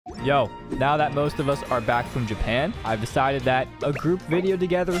Yo, now that most of us are back from Japan, I've decided that a group video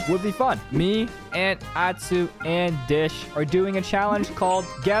together would be fun. Me and Atsu and Dish are doing a challenge called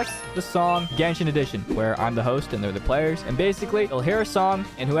Guess the Song Genshin Edition, where I'm the host and they're the players. And basically, you'll hear a song,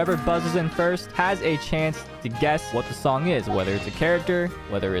 and whoever buzzes in first has a chance to guess what the song is, whether it's a character,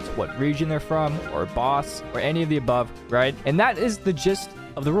 whether it's what region they're from, or a boss, or any of the above, right? And that is the gist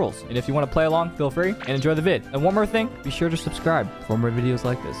of the rules. And if you want to play along, feel free and enjoy the vid. And one more thing, be sure to subscribe for more videos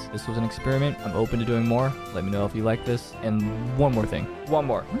like this. This was an experiment. I'm open to doing more. Let me know if you like this. And one more thing. One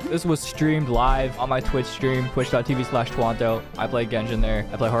more. This was streamed live on my Twitch stream, twitch.tv/Tuonto. I play Genshin there.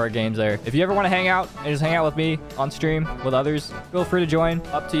 I play horror games there. If you ever want to hang out and just hang out with me on stream with others, feel free to join.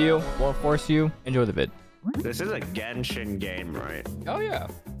 Up to you. Won't force you. Enjoy the vid. This is a Genshin game, right? Oh, yeah.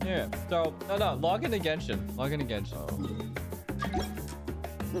 Yeah. So, no. Log into Genshin. Log into Genshin.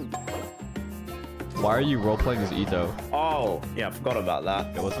 Why are you role-playing as Ito? Oh, yeah, I forgot about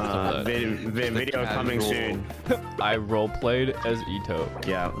that. Yeah, what's up with that? Video coming soon. I role-played as Ito.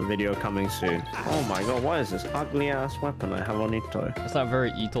 Yeah, video coming soon. Oh my god, what is this ugly-ass weapon I have on Ito? That's not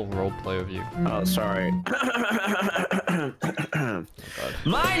very Ito roleplay of you. Oh, sorry.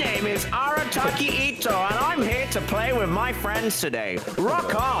 My name is Arataki Ito, and I'm here to play with my friends today.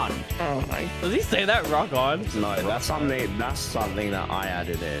 Rock on! Oh my. Does he say that? Rock on? No, that's something that I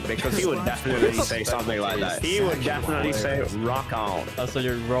added in, because he would definitely say something like that. He would definitely say rock on. Oh, so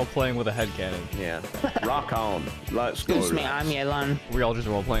you're role-playing with a headcanon. Yeah. Rock on. Let's go. Excuse me, I'm Yelan. We all just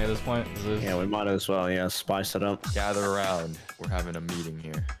role-playing at this point? Yeah, we might as well, yeah, spice it up. Gather around. We're having a meeting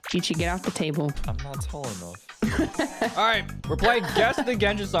here. Chichi, get off the table. I'm not tall enough. All right, we're playing Guess the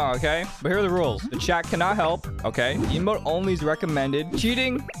Genshin Song, okay? But here are the rules. The chat cannot help, okay? Emote only is recommended.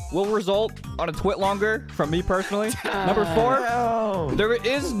 Cheating will result on a twit longer from me personally. Number 4, there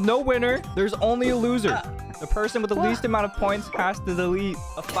is no winner. There's only a loser. The person with the least amount of points has to delete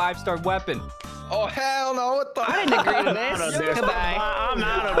a 5-star weapon. Oh, hell no. What the? I didn't agree to this. Goodbye. I'm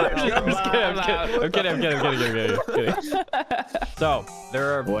out of it. I'm kidding. So,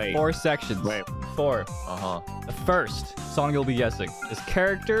 there are 4 sections. 4. The first song you'll be guessing is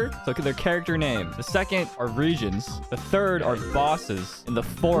character. So their character name. The second are regions. The third are bosses. And the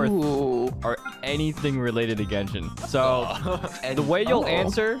fourth are anything related to Genshin. So, the way you'll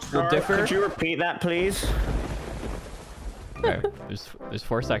answer will differ. Could you repeat that, please? Okay, there's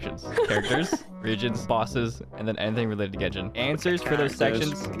 4 sections. Characters, regions, bosses, and then anything related to Genshin. Answers for those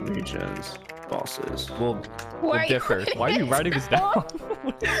sections, regions, bosses will differ. Why are you writing this down?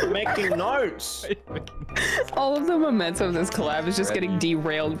 Making notes. All of the momentum of this collab is just getting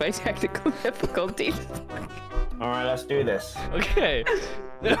derailed by technical difficulties. All right, let's do this. Okay.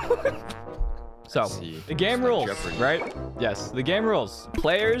 So, the game rules, right? Yes, the game rules.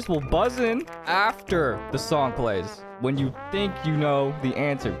 Players will buzz in after the song plays. When you think you know the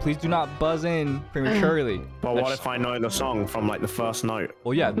answer, please do not buzz in prematurely. But what if I know the song from like the first note?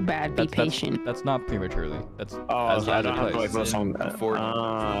 Well, yeah. Be patient. That's not prematurely. That's I don't have to wait for the song.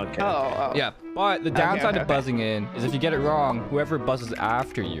 Okay. Oh. Yeah, but the downside of buzzing in is if you get it wrong, whoever buzzes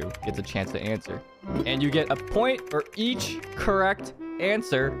after you gets a chance to answer. And you get a point for each correct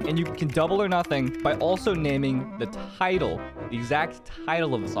answer, and you can double or nothing by also naming the title, the exact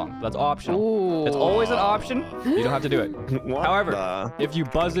title of the song. That's optional. It's always an option. You don't have to do it. However, if you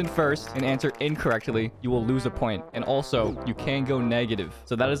buzz in first and answer incorrectly, you will lose a point. And also, you can go negative.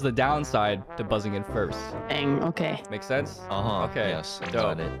 So that is the downside to buzzing in first. Dang, okay. Make sense? Okay. Yes,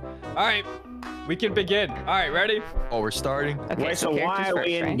 got it. All right. We can begin. All right, ready? Oh, we're starting? Okay, wait, so why are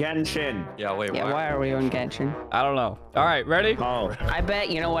we in Genshin? Yeah, wait, why are we in Genshin? I don't know. All right, ready? Oh. I bet,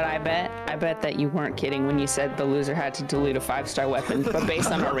 you know what I bet? I bet that you weren't kidding when you said the loser had to delete a 5-star weapon, but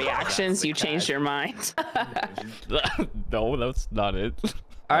based on our reactions, you changed your mind. No, that's not it.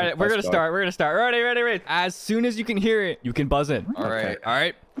 All right, we're gonna start. Ready. As soon as you can hear it, you can buzz in. All right. All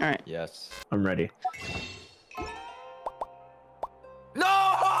right. Yes. I'm ready. No!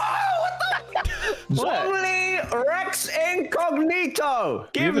 What the? Only Rex Incognito!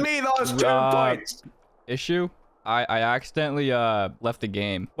 Give me those 2 points! Issue? I accidentally left the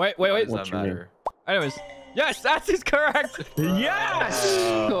game. Wait. Does that matter? Anyways, yes, that is correct. Yes!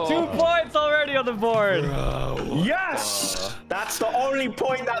 2 points already on the board. Yes! That's the only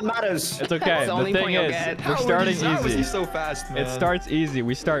point that matters. It's okay. The thing is, we're starting easy. How was he so fast, man? It starts easy.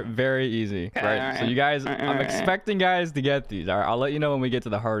 We start very easy, right? So you guys, I'm expecting guys to get these. All right, I'll let you know when we get to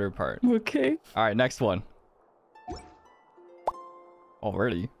the harder part. Okay. All right, next one.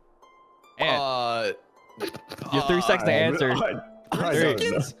 Already. And you have 3 seconds to answer.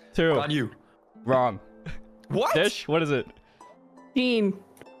 3, 2. On you. Wrong. What? Dish, what is it? Gene.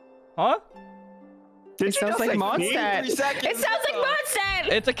 Huh? It sounds like Mondstadt. 3 seconds. It sounds like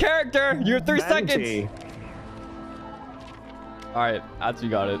Mondstadt. It's a character. You have 3 seconds. Venti. All right, Atsu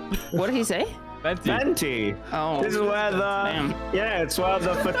got it. What did he say? Venti. Venti. Oh. This is where the Damn. yeah, it's where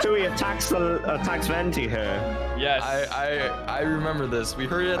the Fatui attacks Venti here. Yes. I remember this. We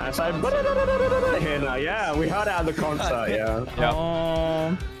heard it. And it's like here now. Yeah, we heard it at the concert. Yeah. Yep.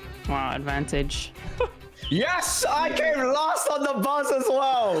 Oh. Wow, advantage. Yes, I came last on the bus as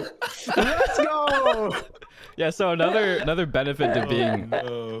well. Let's go. Yeah, so another benefit to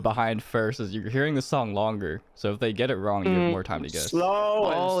being behind first is you're hearing the song longer. So if they get it wrong, you have more time to guess. Slow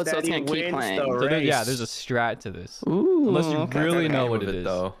Oh, and so it's steady gonna keep wins playing. the So race. yeah, there's a strat to this. Ooh. Unless you really know what Name it of it, is.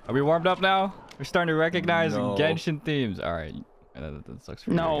 though. Are we warmed up now? We're starting to recognize No. Genshin themes. All right. That sucks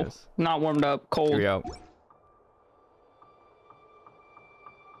for you, I No, guess. not warmed up. Here we Cold. go.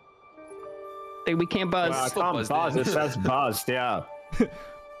 Think we can't buzz. Well, I can't buzzed buzz. in. It says buzzed. Yeah.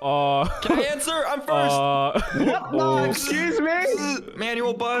 Can I answer? I'm first. What? No, excuse me.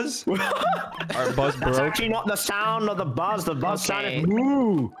 Manual buzz. Our buzz That's broke. actually not the sound of the buzz. The buzz Okay. sounded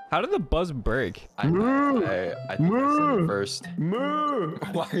moo, How did the buzz break? I think I said it first. moo,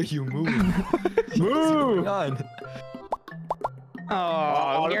 Why are you moving? moo. on?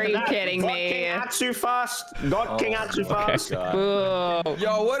 Oh, look are at you that. kidding Got me? King Atsu first. Got King Atsu first. God. Ooh.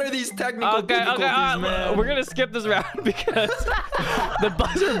 Yo, what are these technical Okay, difficulties, man? we're gonna skip this round because the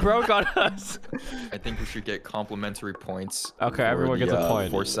buzzer broke on us. I think we should get complimentary points. Okay, for everyone gets a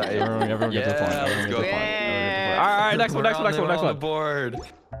point. Foresight. Everyone gets a point. Yeah, Everyone gets a let's go. point. Yeah. All right, next one. On the board.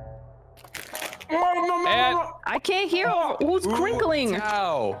 And I can't hear. Who's crinkling?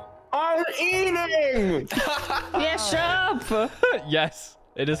 Ow. I'm eating. Yeah, shut up. yes,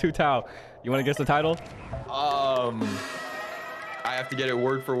 it is Hu Tao. You want to guess the title? I have to get it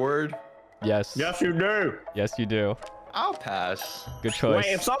word for word. Yes. Yes, you do. Yes, you do. I'll pass. Good choice.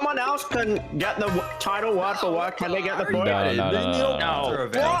 Wait, if someone else can get the title word for word, can they get the point? No, no, no, Then no, you don't no. know they're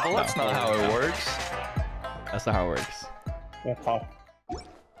available. That's not how it works. That's not how it works. Okay.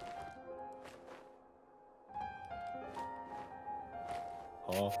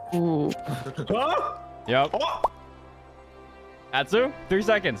 Ooh. Huh? Yep. Oh, Atsu, 3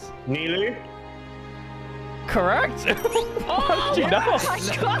 seconds. Neely. Correct. How did you know? Gosh.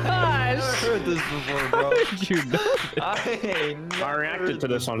 Heard this before, bro. How did you know? I ain't I reacted to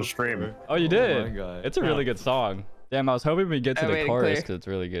this on stream. Oh, you did. my God. It's a really good song. Damn, I was hoping we'd get to I the made it chorus clear. because it's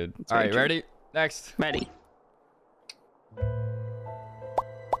really good. It's All very right, true. ready? Next. Ready.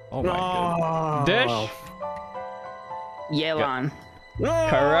 Oh my goodness. Dish. Yelan. No!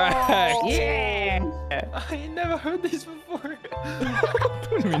 Correct. Yeah. I ain't never heard these before. What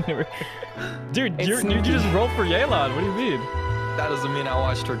do you mean never- Dude, It's- you just rolled for Yelan. What do you mean? That doesn't mean I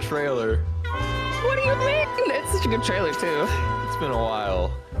watched her trailer. What do you mean? It's such a good trailer too. It's been a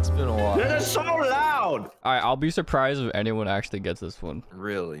while. It's been a while. This is so loud. All right, I'll be surprised if anyone actually gets this one.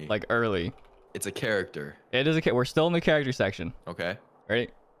 Really? Like early. It's a character. It is we're still in the character section. Okay. Ready?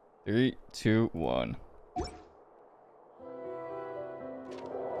 3, 2, 1.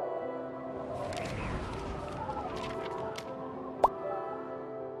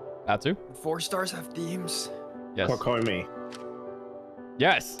 Atsu? 4 stars have themes. Yes. Kokomi.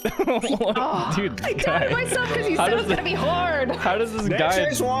 Yes. Oh, Dude, this I guy. doubted myself because you How said it does was gonna be hard. How does this guy?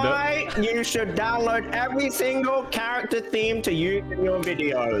 This is why you should download every single character theme to use in your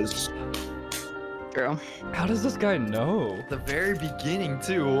videos. True. How does this guy know? The very beginning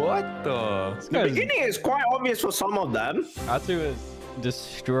too. What the? This The guy's, beginning is quite obvious for some of them. Atsu is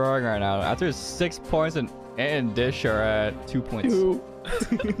destroying right now. Atsu is 6 points and Dish are at 2 points.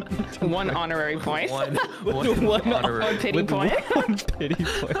 1 honorary point. One One honorary. One pity With point. one pity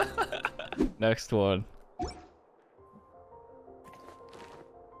point. Next one.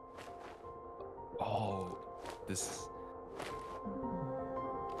 Oh, this is.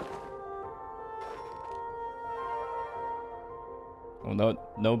 Oh,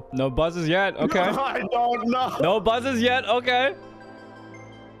 no buzzes yet. Okay. I don't know. No buzzes yet. Okay.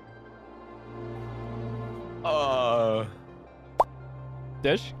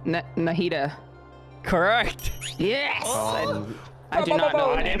 Dish. Nahida. Correct. Yes. Oh. I do not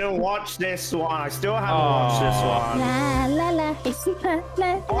know I her name. didn't watch this one. I still haven't watched this one. La la la, it's la la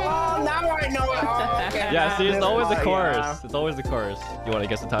la. Oh, now I know it. Oh, okay. Yeah, see, it's always the Yeah. chorus. It's always the chorus. You want to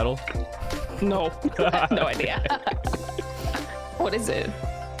guess the title? No. No idea. What is it?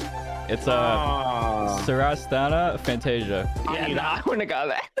 It's Oh, Sarastana Fantasia. Yeah, knew no, I that. wouldn't have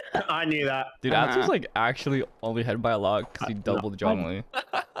got that. I knew that. Dude, Uh-huh. Atsu's like actually only ahead by a lot because he doubled John Lee.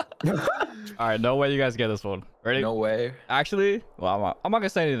 All right, no way you guys get this one. Ready? No way. Actually, well, I'm not gonna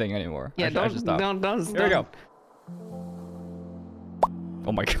say anything anymore. Yeah, I should stop. don't. Here we go.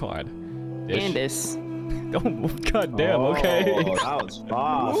 Oh my god. Dish. Candace. Oh, god damn. Okay. Oh, that was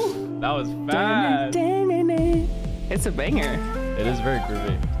fast. That was fast. It's a banger. It is very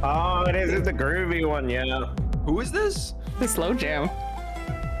groovy. Oh, it is. It's the groovy one, yeah. Who is this? The slow jam.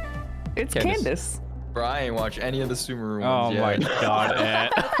 It's Candace. Bro, I ain't watch any of the Sumeru Oh ones my yet. god,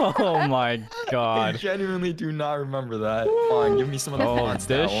 Ant. Oh my I god. genuinely do not remember that. Come on, give me some of the Oh,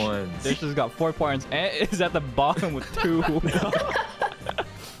 Monster Dish. ones. Dish has got 4 points. Ant is at the bottom with 2.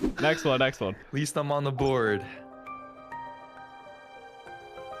 Next one. At least I'm on the board.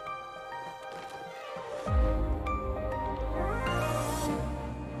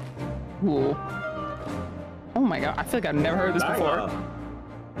 Cool. Oh my god, I feel like I've never heard this before.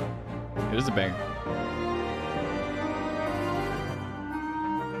 It is a banger.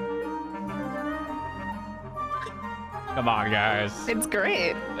 Come on, guys. It's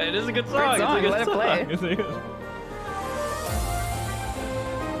great. It is a good song. song, It's a good let it song. play. It's a good-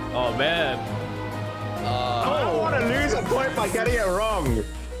 Oh man. I don't want to lose a point by getting it wrong.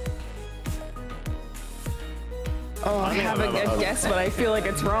 Oh, I have a good guess, but I feel like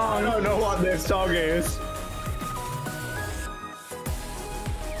it's I wrong. don't know what this song is.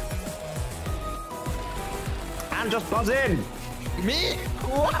 And just buzz in. Me?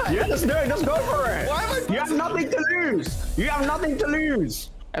 What? Yeah, just do it. Just go for it. Why am I You have nothing to lose. You have nothing to lose.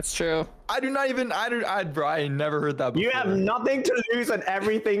 That's true. I do not even. Bro, I never heard that before. You have nothing to lose and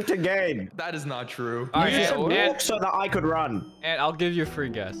everything to gain. That is not true. All right, You should Ant, walk so that I could run. Ant, I'll give you a free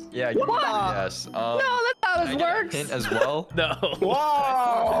guess. Yeah, give me that. Yes. No, that's how I this get a works. hint as well. No.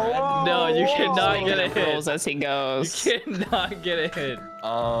 Whoa! No, you cannot get a Rules hit. as he goes. You cannot get a hit.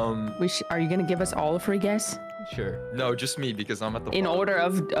 Are you gonna give us all a free guess Sure. No, just me because I'm at the. in bottom. order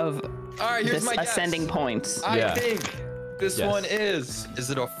of All right, here's this my guess. ascending points? I Yeah. think this Yes. one is. Is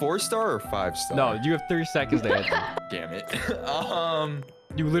it a 4-star or 5-star? No, you have 3 seconds to answer. Damn it.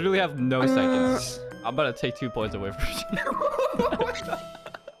 You literally have no seconds. I'm about to take 2 points away from you.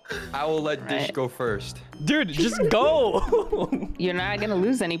 I will let Dish Right. go first. Dude, just go. You're not gonna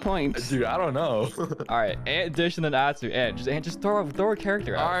lose any points. Dude, I don't know. All right, Ant, Dish, and then Atsu. Ant, just throw a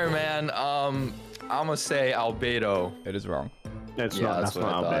character All out. right, man. I'm gonna say Albedo. It is wrong. It's Yeah, not. that's That's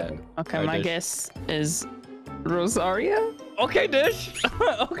what I not thought. bad. Okay, Alright, my Dish. guess is Rosario. Okay, Dish.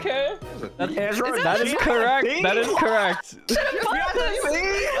 Okay. It's That is correct. That is correct.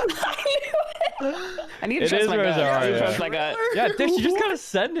 I need to It trust is my gut. I need to Rosario. trust my gut. Yeah, Dish, you just gotta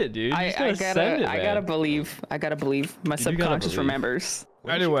send it, dude. You just gotta send it, I man. gotta believe. I gotta believe. My You gotta subconscious believe. remembers.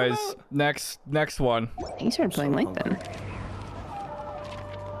 Anyways, next one. He started playing late then.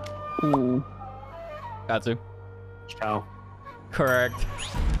 Ooh. Atsu. Ciao. Correct.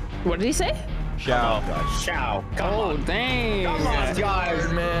 What did he say? Shao. Ciao. Come Oh, on. dang. Come on,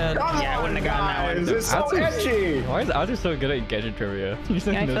 guys. Man. Come Yeah, I on, wouldn't have gotten that one. guys. It's so Atsu's- edgy. Why is Atsu so good at Genshin trivia? Yeah,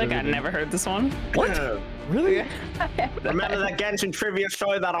 I feel like I never heard this one. Really? Remember that Genshin trivia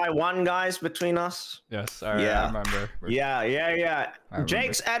show that I won, guys, between us? Yes, I Yeah. remember. Yeah. remember.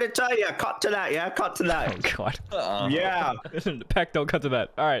 Jake's editor, yeah, cut to that, yeah, cut to that. Oh god. Yeah. Peck, don't cut to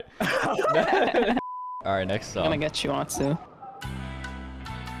that. All right. All right, next I'm gonna song. get you, Atsu.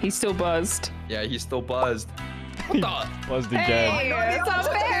 He's still buzzed. Yeah, he's still buzzed. Was the gen. it's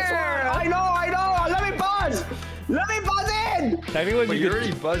unfair. I know. Let me buzz. Let me buzz in. Technically, But you you're could-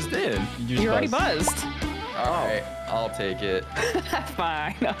 already buzzed in. you just You're already buzzed. buzzed. All right, I'll take it.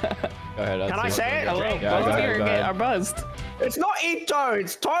 Fine. Go ahead. Can I Atsu. say it? Hello, Yeah, both go of ahead, you go ahead. are buzzed. It's not Ito,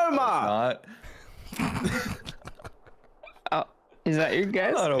 it's Toma. Not. Oh, is that your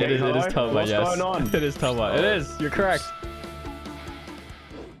guess? I don't It is Hello? Toma, What's yes. going on? It is Toma. It is. You're correct.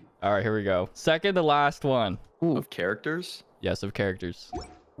 All right, here we go. Second to last one. Of characters? Yes, of characters.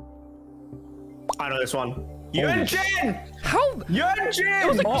 I know this one. Yunjin! How? Yunjin! It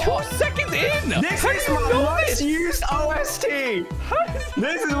was like 2 seconds in. This How is do you my know most this? used OST.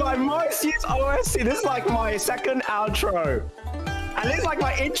 This is my most used OST. This is like my second outro. And this is like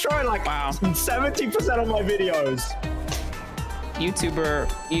my intro in like 70% of my videos. YouTuber,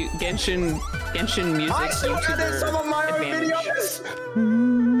 Genshin music I still edit YouTuber some of my own advantage.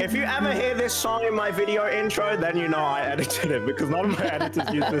 videos. If you ever hear this song in my video intro, then you know I edited it because none of my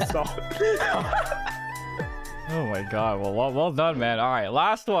editors use this song. Oh my god. Well done, man. All right,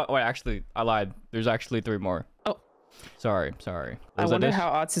 last one. Wait, actually, I lied. There's actually 3 more. Oh. Sorry. I wonder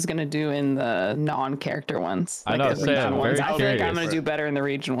how Atsu is gonna do in the non-character ones. I know, the same. region ones. Very I feel like I'm curious. gonna do better in the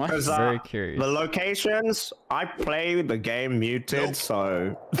region ones. Because Very curious. the locations, I play the game muted,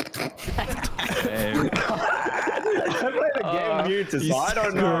 so Damn. I play the game muted, so I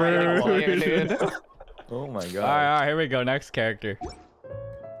don't know. screwed. Player, dude. Oh my god. All right, here we go. Next character.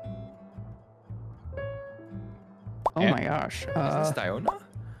 Oh my gosh. Is this Diona?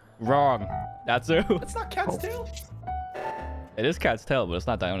 Wrong. Atsu. That's not Cat's tail. It is Cat's tail, but it's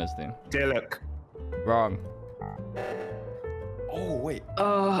not Diona's theme. Diluc. Wrong. Oh wait.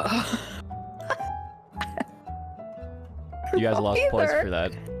 You guys lost points for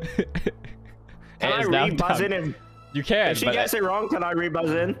that. Can I It is now re-buzz done. in? You can. If she but gets it wrong, can I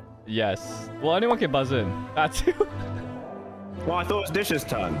re-buzz in? Yes. Well, anyone can buzz in. Atsu. Well, I thought it was Dish's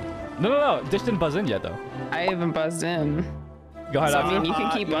turn. No. Dish didn't buzz in yet, though. I haven't buzzed in. Go ahead, So, I Atsu. mean, you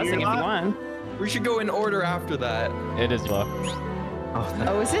can keep buzzing if you want. We should go in order after that. It is Eula.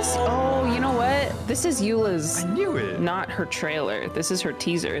 Oh, is this? Oh, you know what? This is Eula's. I knew it. Not her trailer. This is her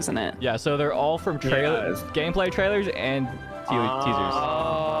teaser, isn't it? Yeah, so they're all from trailers, gameplay trailers, and teasers.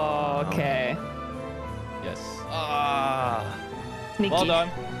 Oh, okay. Yes. Sneaky. Well done.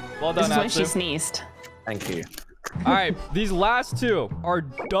 Well done, This is when she Atsu. sneezed. Thank you. All right, these last two are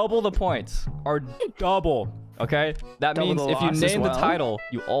double the points. Are double. Okay, that Double means the if you loss as name the well? title,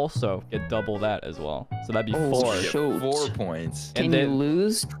 you also get double that as well. So that'd be Oh, 4. shoot. 4 points. Can And you then-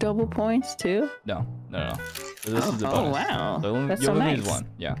 lose double points too? No. So this is the Oh, bonus. wow. So That's you so only lose nice. one.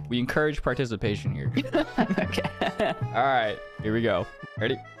 Yeah, we encourage participation here. Okay. All right, here we go.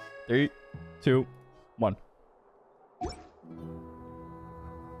 Ready? 3, 2, 1.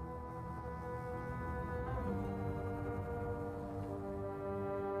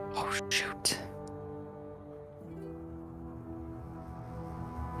 Oh, shoot.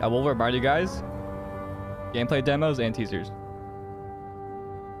 I will remind you guys, gameplay demos and teasers.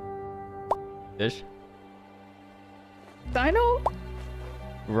 Dish? Dino?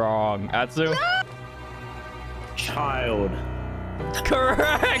 Wrong. Atsu? Child.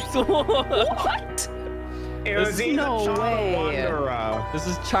 Correct! What? It was either no Child way. or Wanderer. This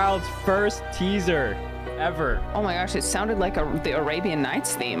is Child's first teaser ever. Oh my gosh, it sounded like the Arabian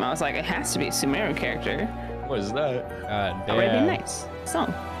Nights theme. I was like, it has to be a Sumeru character. What is that? God Arabian damn. Nights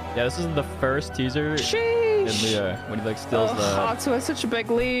song. Yeah, this is the first teaser in Sheesh. the when he like steals Oh, the Atsu has such a big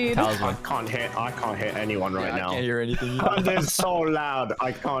lead. I talisman. can't hit anyone right I now. can't hear anything. It's so loud.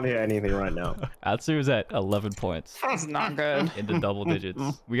 I can't hear anything right now. Atsu is at 11 points That's not good. in the double digits.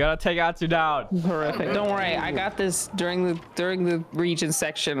 We gotta take Atsu down. Horrific. Don't worry, I got this during the region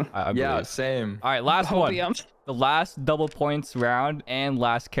section. I Yeah, believe. same. All right, last one. Hopium. The last double points round and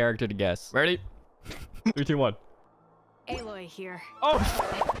last character to guess. Ready? 3, 2, 1. Aloy here. Oh!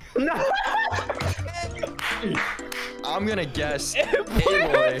 I'm gonna guess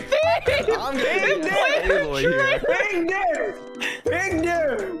Aloy. I'm gonna guess Aloy here. Big dude! Big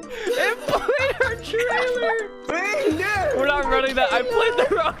dude! It played our trailer! Big dude! We're not running that. I played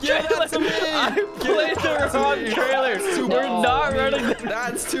the wrong Yeah, trailer. that's me. I played the wrong trailer. We're not running that.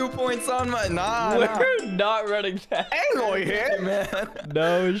 That's 2 points on my. Nah. We're not running that. Aloy here! Man.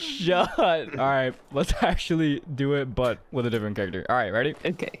 No shot. All right, let's actually do it, but with a different character. All right, ready?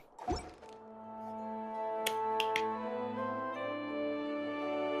 Okay.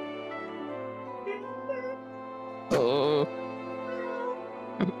 Oh.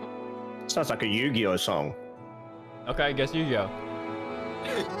 Sounds like a Yu-Gi-Oh song. Okay, guess you go.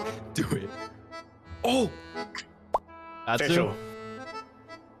 Do it. Oh. Atsu? Official.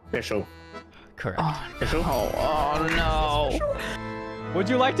 Official. Correct. Official. Oh no. Would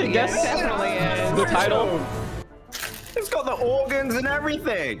you like to guess definitely is. the title? It's got the organs and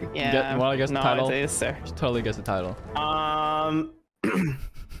everything. Yeah. You wanna guess the no, title? It is, sir. Just totally guess the title.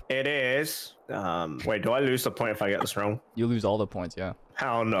 It is. Wait, do I lose the point if I get this wrong? You lose all the points, yeah.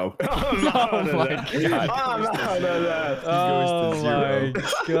 Hell no. Oh my God. Oh my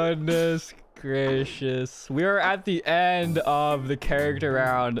goodness gracious. We are at the end of the character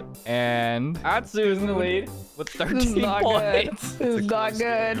round, and Atsu is in the lead with 13 points. This is not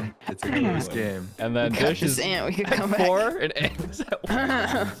good. It's a close game. And then Cut Dish this is in. We could at come back. 4, and Ant is at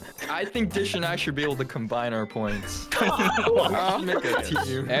 1. I think Dish and I should be able to combine our points. We should make a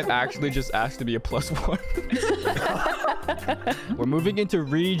team. Ant actually just asked to be a +1. We're moving into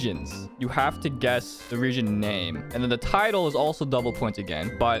regions. You have to guess the region name. And then the title is also double points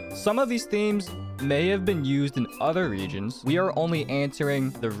again. But some of these themes may have been used in other regions. We are only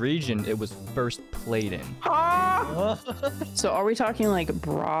answering the region it was first played in. So are we talking like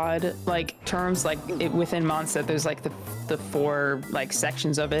broad like terms like within Mondstadt there's like the 4 like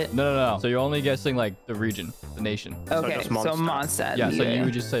sections of it? No. So you're only guessing like the region, the nation. Okay, just so Mondstadt. Mondstadt. Yeah, so you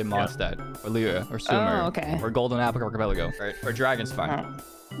would just say Mondstadt or Liyue or Sumer. Oh, okay. Or Golden Apple Archipelago. Right? Or Dragon's fine.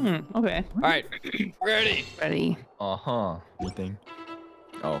 Okay. All right. Ready. Ready. Uh-huh. Anything?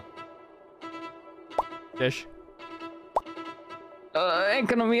 Oh. Dish.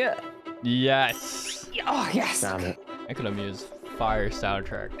 Economia. Yes. Oh yes. Damn it. Economia's fire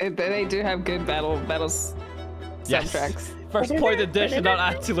soundtrack. They do have good battles Yes. soundtracks. First point to Dish and not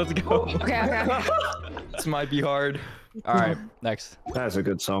Atsu. Let's go. Okay. This might be hard. All right, next. That's a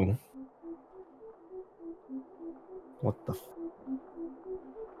good song. What the?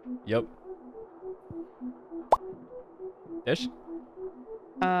 Yep. Dish?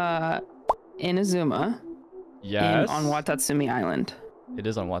 Inazuma. Yes. On Watatsumi Island. It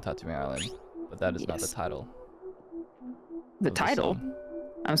is on Watatsumi Island, but that is not the title. The of title? song.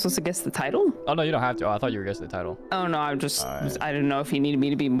 I'm supposed to guess the title? Oh no, you don't have to. Oh, I thought you were guessing the title. Oh no, I'm just. Alright. I didn't know if you needed me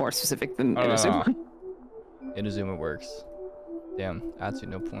to be more specific than Oh, no, Inazuma. no. Inazuma works. Damn, Atsu,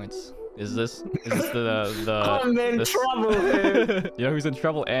 no points. Is this the I'm in trouble here. You know who's in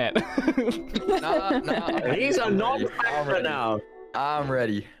trouble? Ant. Nah, He's a I'm non-factor ready. now. I'm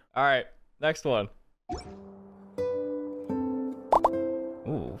ready. All right, next one.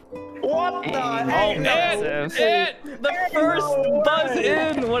 Ooh. What the Oh, heck? Ant! The first buzz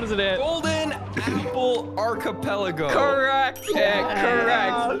in. What is it, Ant? Golden Apple Archipelago. Correct, Ant.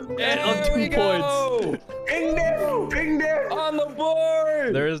 Correct. Ant on 2 points. Ping there! Ping there! On the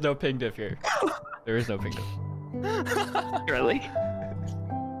board. There is no ping diff here. There is no ping diff. Really?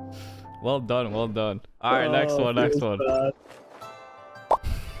 Well done. Well done. All right, next one. Next one.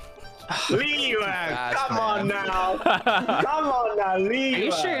 Leeway! Come on now! Come on now, Leeway! Are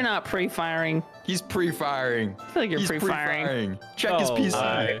you sure you're not pre-firing? He's pre-firing. I feel like you're He's pre-firing. Check his Oh, PC.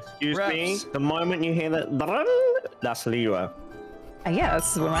 my. Excuse Reps. me, the moment you hear that, that's Leeway. Yeah,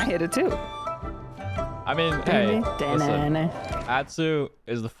 this is when I hit it too. I mean, hey, listen. Da-na-na. Atsu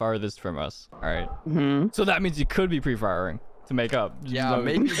is the farthest from us. All right. Mm-hmm. So that means you could be pre-firing to make up. Yeah, No-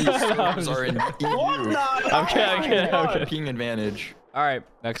 maybe these servers are in EU. I'm kidding. I'm kidding. Ping advantage. All right,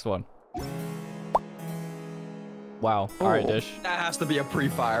 next one. Wow. All right, Dish. That has to be a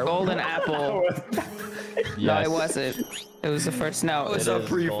pre-fire. Golden apple. Yes. No, it wasn't. It was the first note. It's It a is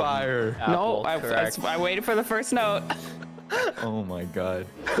pre-fire. No, Apple, correct. I waited for the first note. Oh my god.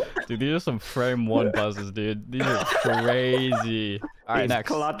 Dude, these are some frame 1 buzzes, dude. These are crazy. All right, He's next.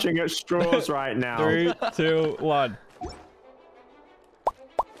 clutching at straws right now. 3, 2, 1.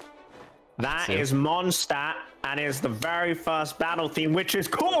 That Two. is Mondstadt, and is the very first battle theme, which is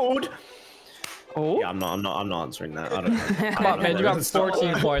called. Oh. Yeah, I'm not answering that. I don't know. Come on, man. You got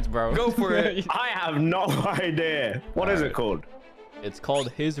 14 points, bro. Go for it. I have no idea. What is it called? It's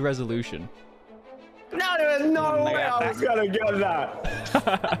called His Resolution. No, there is no way I was gonna get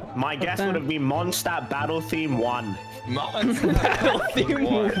that. My guess would have been Mondstadt Battle Theme 1. Theme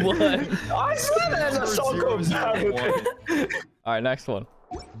 1. I swear there's a song called Battle Theme. All right, next one.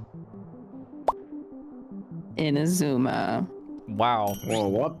 Inazuma. Wow. Whoa,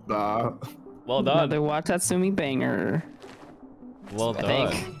 what the? Well done. Another Watatsumi banger. Well I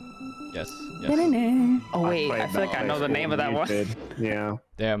done. think. Yes. Yes. Oh wait, I feel like I know the name of that one. Yeah.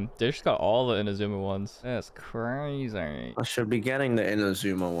 Damn, Dish got all the Inazuma ones. That's crazy. I should be getting the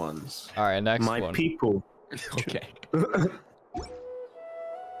Inazuma ones. All right, next My one. people. Okay.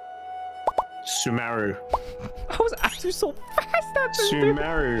 Sumeru. How is Atsu so fast at this, dude?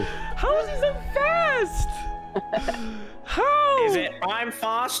 Sumeru. How is he so fast? How? Is it I'm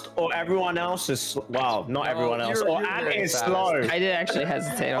fast or everyone else is well, not everyone else. you're Or Ant very is fast. slow. I did actually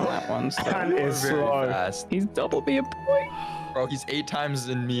hesitate on that one. So. Ant is Very slow. fast. He's double me a point. Bro, he's 8 times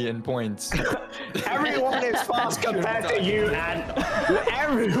than me in points. Everyone is fast compared to you, and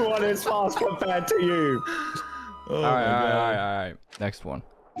everyone is fast compared to you. All right. Next one.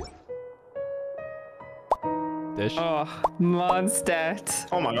 Dish. Oh, Mondstadt.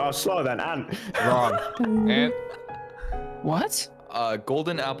 Oh my gosh, slower than Ant. Wrong. And What?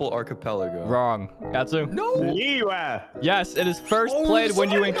 Golden Apple Archipelago. wrong. Atsu. No. Liyue. Yes, it is first played when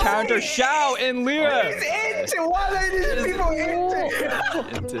you encounter Xiao in Liyue. It's into why are these people into?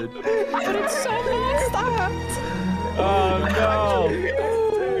 Hinted. But it's so Mondstadt. Oh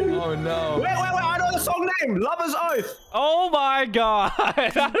no. Oh no. Wait, I know the song name. Lover's Oath. Oh my god.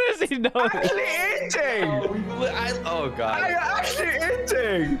 How does he know that? Actually eating. Oh god. I'm actually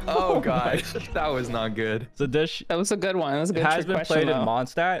eating. Oh god. That was not good. So Dish That was a good one. That was a good has trick been question, played in though.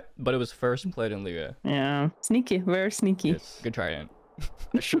 Mondstadt, but it was first played in Liyue. Yeah. Sneaky. Very sneaky. Yes. Good try, Ant.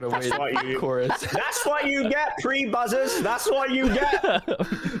 I should have waited what for you- chorus. That's what you get, pre-buzzers. That's what you get.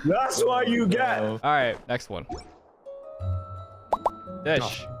 That's what you get. All right, next one.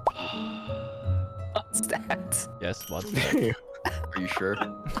 Dish. Mondstadt. Yes, Mondstadt. Are you sure?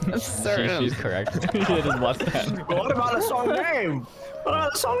 Certain. She's correct. It is Mondstadt. What about the song name? What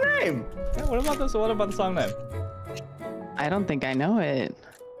about the song name? Yeah, what about this? What about the song name? I don't think I know it.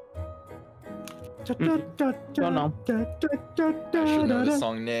 Don't know. I should know the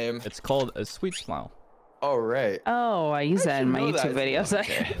song name. It's called A Sweet Smile. Oh, right. Oh, I use that in my know that. YouTube videos.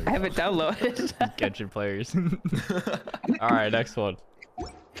 I have it downloaded. Genshin players. All right, next one.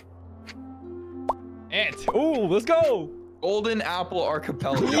 Ant. Ooh, let's go. Golden Apple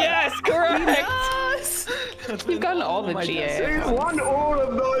Archipelago. Yes, correct. Yes! You've gotten all the GA. He's won all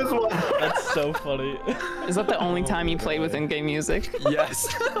of those ones. That's so funny. Is that the only time you played with in-game music? Yes.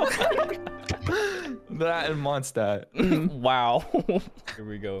 That and Mondstadt. Wow. Here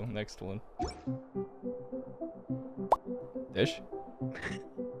we go. Next one. Dish.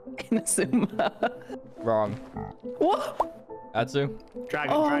 Inazuma. Wrong. What? Atsu.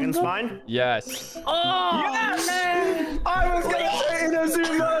 Dragon Spine? Yes. Oh, Yes! man. I was gonna say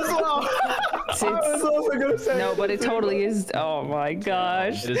Inazuma as well. I was also gonna say No, but it totally is. Oh my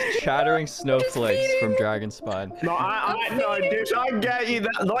gosh. It is Chattering Snowflakes from Dragon Spawn. No, no, Dish, I get you.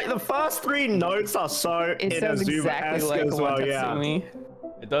 That, like, the first 3 notes are so It sounds exactly Inazuma-esque like as well, yeah. Watatsumi.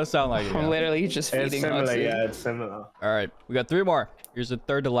 It does sound like it. I'm Yeah. literally just It's feeding similar, Atsu. yeah, it's similar. All right, we got 3 more. Here's the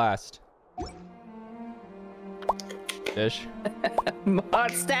third to last. Dish.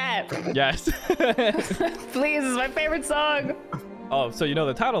 Mondstadt. Yes. Please, this is my favorite song. Oh, so you know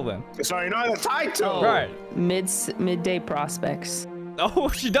the title then? So you know the title. Oh. Right. Midday Prospects. Oh,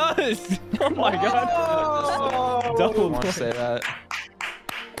 she does. Oh my god. Oh! Double Want to say that?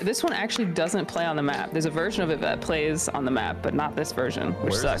 This one actually doesn't play on the map. There's a version of it that plays on the map, but not this version,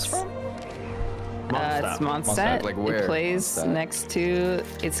 which Where's sucks. this from? It's Mondstadt. Like where? It plays Mondstadt? next to.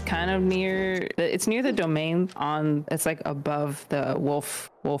 It's kind of near. It's near the domain. It's like above the wolf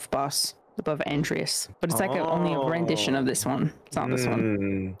boss, above Andreas. But it's like only a rendition of this one. It's not this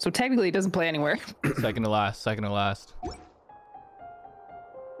one. So technically, it doesn't play anywhere. Second to last. Second to last.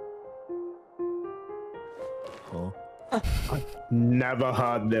 Oh. Never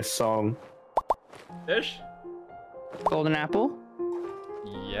heard this song. Dish. Golden Apple.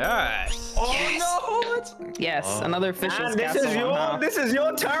 Yes. Yes, another official. And this castle one, huh? this is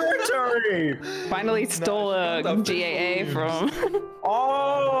your territory. Finally stole a GAA from.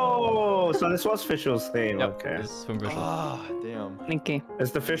 Oh, so this was Fischl's theme. Yep, Okay, this is from Fischl. Ah, damn. Ninky.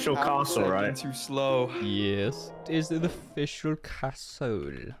 it's the Fischl castle, right? Too slow. Yes. Is the official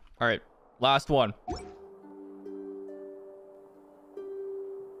castle. All right, last one.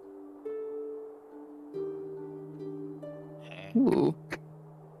 Ooh.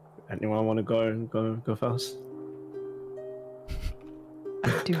 Anyone want to go first?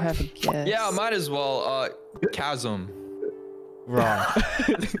 I do have a guess. Yeah, might as well. Chasm. Wrong.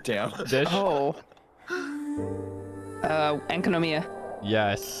 Damn. Dish. Oh. Enkonomiya.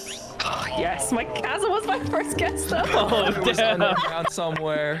 Yes. Yes, my chasm was my first guess though. Oh, It was damn. underground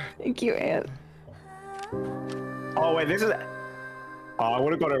somewhere. Thank you, Ant. Oh wait, this is. Oh, I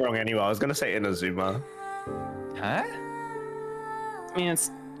would have got it wrong anyway. I was gonna say Inazuma. Huh? I mean,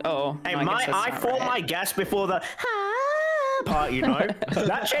 it's. Oh. Hey, no, guess that's I not thought right. my guess before the part, you know,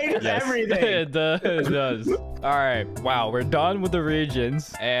 that changes Yes. everything. It does. It does. All right. Wow, we're done with the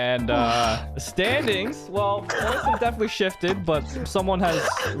regions and the standings. Well, points have definitely shifted, but someone has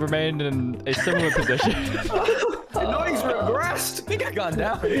remained in a similar position. No, he's regressed. I think I gone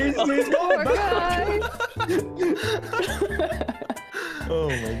down. He's Poor going back. guy. Oh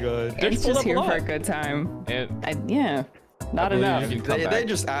my god. It's pulled just up a here for lot. a good time. And Yeah. Not believe enough. you can come They back.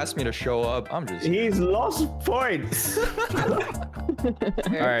 just asked me to show up. I'm just. He's lost points. All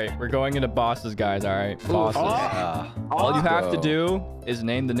right, we're going into bosses, guys. All right, bosses. All you have to go. do is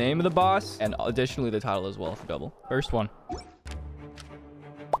name the name of the boss and additionally the title as well for double. First one.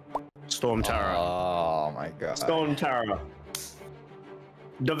 Storm Terror. Oh my god. Storm Terror.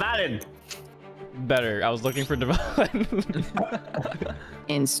 Devalid. Better. I was looking for Divine.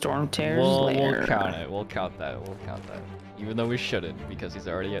 In Storm Terror's we'll lair. count it. We'll count that. We'll count that. Even though we shouldn't because he's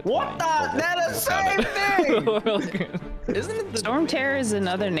already at 20. What the? but They're the we'll same count it. thing. Isn't it the Storm Terror is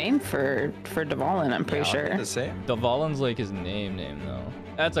another name for Dvalin, I'm pretty sure. the same? Dvalin's like his name though.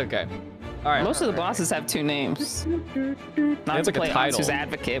 That's okay. All right. Most of the bosses have 2 names. Not have to like a play title. Atsu's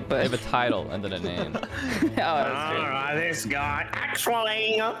advocate, They but have a title and then a name. oh, that's true. This guy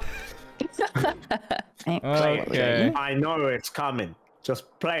actually. Okay. I know it's coming.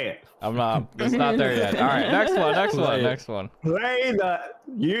 Just play it. I'm not. It's not there yet. All right. Next one. Next one. Next one. Play the.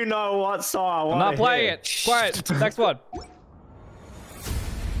 You know what song? I'm not playing it. Quiet. Next one.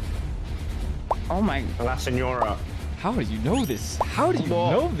 Oh my. La Senora. How do you know this? How do you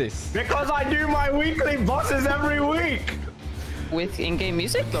know this? Because I do my weekly bosses every week. With in-game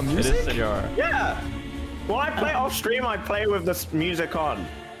music? It is Senora. Yeah. When I play off stream, I play with the music on.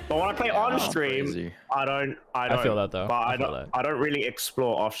 But when I play on that's stream, crazy. I don't. I feel that though. But I feel that. I don't really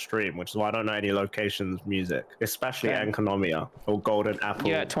explore off stream, which is why I don't know any locations music, especially Enconomia or Golden Apple.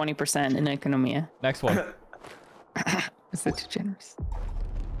 You're at 20% in Economia. Next one. Is that too generous?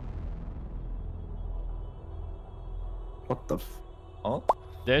 What the? Oh,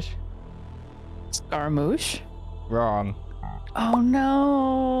 Dish. Scaramouche? Wrong. Oh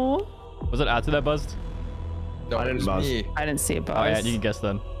no! Was it Atsu that buzzed? no, I it didn't was buzz. me. I didn't see a buzz. Oh yeah, you can guess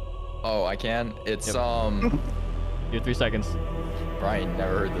then. Oh, I can. It's Yep. You have 3 seconds. Brian,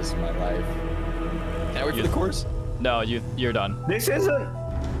 never heard this in my life. Can I wait for the chorus? No, you're done. This isn't.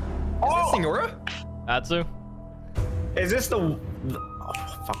 Oh, Signora? Atsu. is this the? Oh,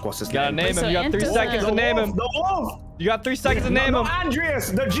 fuck, what's his You gotta name? name him. So You got 3 enter seconds to the name him. The wolf. You got 3 seconds to No, name no, him. Andreas,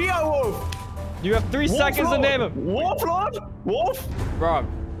 the Geo Wolf. You have 3 seconds to Lord. name him. Wolf Lord? Wolf? Wrong.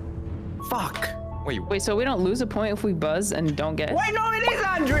 Fuck. Wait, Wait, so we don't lose a point if we buzz and don't get. Wait, no, it is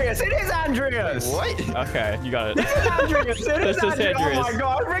Andreas. It is Andreas. what? Okay, you got it. It is Andreas. It This is is Andreas. Oh Andreas. my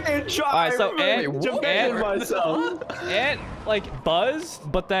god, I freaking tried. Alright, so debated myself. Ant like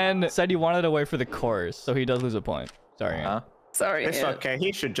buzzed, but then said he wanted to wait for the chorus, so he does lose a point. Sorry, Ant. Huh? Sorry. It's Ant. okay.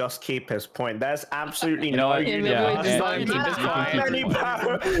 He should just keep his point. There's absolutely You know what? Yeah, Yeah, maybe we just let him Ant, keep his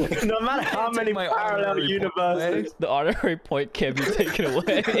point. no matter how many my parallel honorary universes. the honorary point can't be taken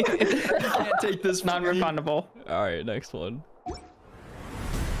away. Can't take this from me. Non-refundable. All right, next one.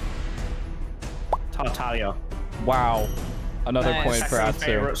 Tartaglia. Wow, another Nice. point for Second Atsu.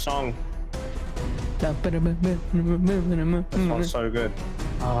 favorite song. This one's so good.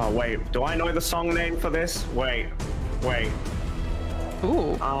 Oh wait, do I know the song name for this? Wait.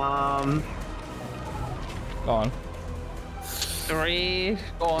 Ooh. Go on. 3,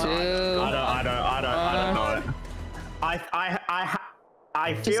 2. I don't know it.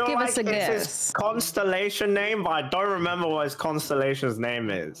 I feel give like us a it's guess. his constellation name, but I don't remember what his constellation's name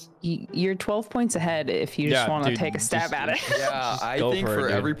is. You're 12 points ahead if you just Yeah, want to dude, take a stab just- at it. Yeah, I go think for it, for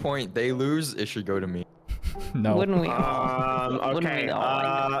dude. every point they lose, it should go to me. No. Wouldn't we all? Wouldn't Okay. we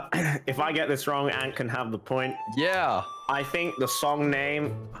all? If I get this wrong, Ant can have the point. Yeah. I think the song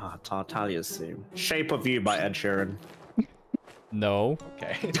name. Tartaglia's theme. "Shape of You" by Ed Sheeran. No.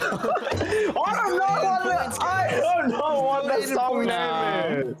 Okay. I don't know what the song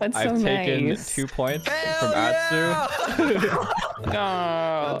name is. That's so I've taken nice. 2 points from Hell Atsu. Oh.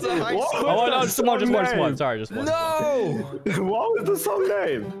 That's a high What? score. Oh, no, just one, just one, just Name. one. Sorry, just one. No. What was the song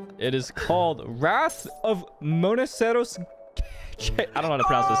name? It is called Wrath of Monoceros. I don't know how to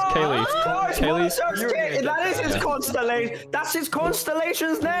pronounce this. Kaylee. That is his constellation. That's his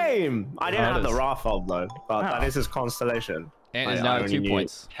constellation's name. I didn't Oh, it have the is. Wrath of though, but that is his constellation. And is I now only 2 knew-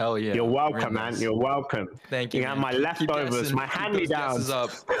 points. Hell yeah. You're welcome, Very man. nice. You're welcome. Thank you. You have man. my Keep leftovers, guessing. my Keep those hand-me-downs. guesses up.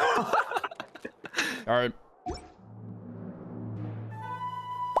 All right.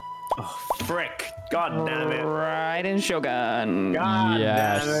 Oh, frick. God damn it. Right in Shogun. God damn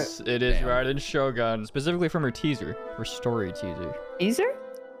Yes, it. it is Damn. right in Shogun, specifically from her teaser, her story teaser. Teaser?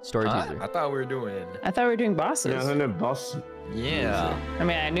 Story Huh? teaser. I thought we were doing. I thought we were doing bosses. Yeah, the boss. Yeah. I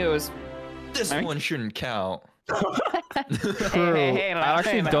mean, I knew it was. This Sorry? one shouldn't count. Hey, I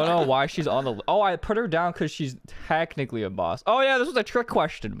actually don't know why she's on the. Oh, I put her down because she's technically a boss. Oh yeah, this was a trick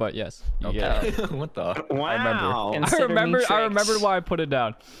question, but yes, you get it. What the? Wow. Consider me I tricked. remembered why I put it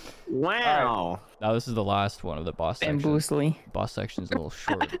down. Wow. Now this is the last one of the boss section. Bamboozly. Boss section is a little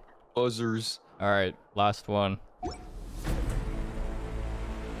short. Buzzers. All right, last one.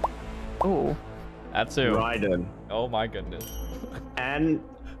 Oh. Atsu. Raiden. Oh my goodness. And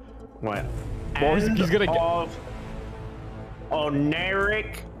what? What was- he's gonna get- of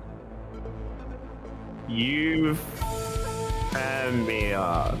Oneric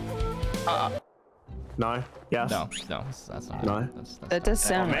Euphemia. No? Yes? No, that's not. No. It. That's That does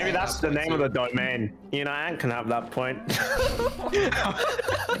sound. Maybe that's the name of the domain. You know, Ant can have that point.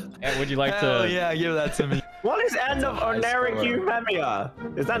 And would you like Hell to? yeah, give that to me. What is end of That's a high Oneric score. Euphemia?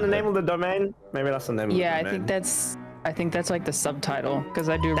 Is that the name of the domain? Maybe that's the name of the Yeah, domain. I think that's like the subtitle because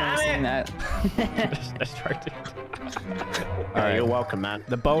I do remember seeing that. Let's try to. All All right, You're welcome, man.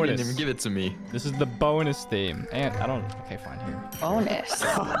 the You bonus. didn't even give it to me. This is the bonus theme, and I don't. Okay, fine here. Bonus.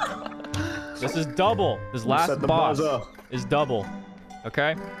 This is double. This last set the boss buzzer. is double.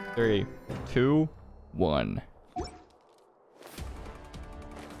 Okay, 3, 2, 1.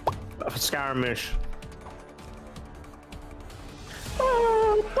 Scaramouche.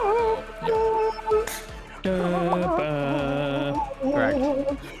 Correct.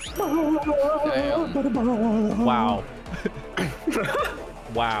 Damn. Wow.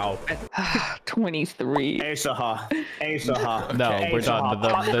 Wow. 23. Asaha. Asaha. No, Okay, we're done.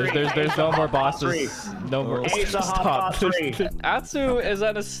 Asaha. There's no more bosses. No more. Asaha Stop. top 3. Atsu is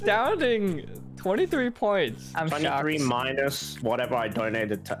an astounding 23 points. I'm 23 shocked. minus whatever I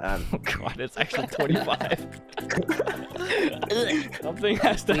donated to Oh god, it's actually 25. Something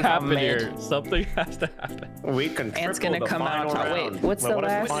has to happen here. Something has to happen. We can Ant's triple gonna the come out final top. round. Wait, what's the what is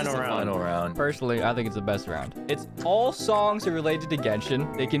last? final round? Final round. Personally, I think it's the best round. It's all songs are related to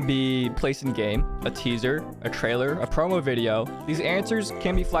Genshin. They can be placed in game, a teaser, a trailer, a promo video. These answers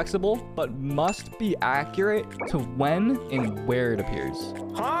can be flexible, but must be accurate to when and where it appears.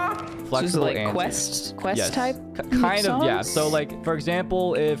 Huh? So this is Flexible like answers. quest Yes. type. Kind of, yeah. songs? So like, for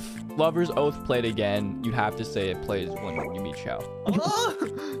example, if Lover's Oath played again, you'd have to say it plays when you meet Xiao.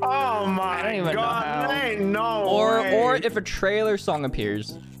 Oh my I don't even know god, how. there ain't no Or way. if a trailer song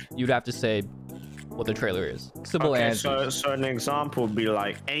appears, you'd have to say what the trailer is. Simple Okay, answers. so an example would be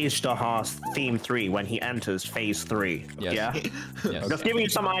like Ace theme 3 when he enters phase 3. Yes. Yeah? Yes. Just giving you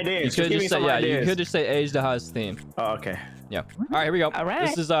some You ideas. could give me just say, some yeah, ideas. you could just say Age Daha's theme. Oh, okay. Yeah. All right, here we go. All right.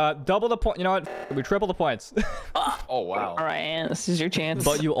 This is double the point. You know what? We triple the points. Oh wow. All right, Ant, this is your chance.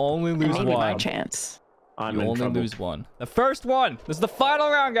 But you only lose maybe my one. chance. I'm You in only trouble. lose one. The first one. This is the final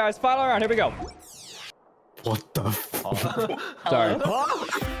round, guys. Final round. Here we go. What the fuck? Sorry.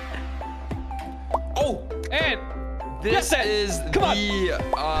 Oh, And this Yes, is come on.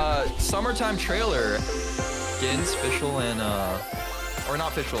 the summertime trailer. Gens, Fischl, and or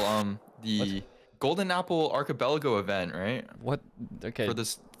not Fischl, the Golden Apple Archipelago event, right? what? Okay.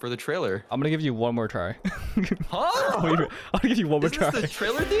 For the trailer. I'm gonna give you one more try. Huh? I'll give you one more Is try. this the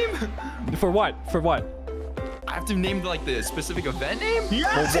trailer theme? For what? For what? I have to name like the specific event name?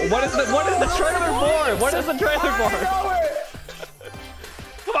 Yes! What is the trailer for? What is the trailer for?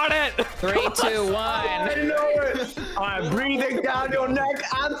 Come on in. 3, 2, 1. I know it! I'm breathing down your neck,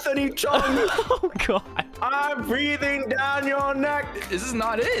 Anthony Chung! Oh god. I'm breathing down your neck! This is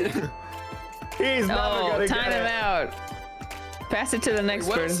not it. He's never No, gonna time get him it. out. Pass it to the next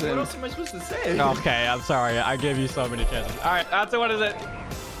What else person. am I supposed to say? Okay, I'm sorry. I gave you so many chances. All right, Atsu, what is it?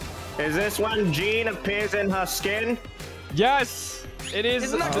 Is this when Jean appears in her skin? Yes, it is.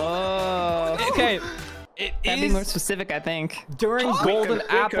 Isn't that Oh, Okay, it that'd be more is specific, I think. during Golden we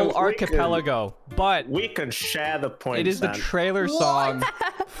can- Apple Archipelago, but We can share the points. it is the then. trailer song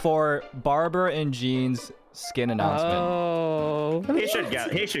for Barbara and Jean's skin announcement. Oh. He should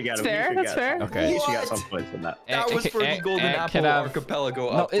get. He should get. That's him. He fair, should that's get fair. some. Okay. He should get What? some points for that. That was for the Golden and Apple can I have-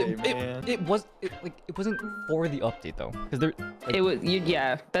 Archipelago No, update, man. it wasn't for the update though, because there. Like, It was,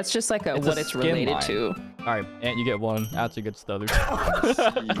 yeah, that's just like It's what a it's skin related line. to. all right, Ant, you get one. Atsu gets the other.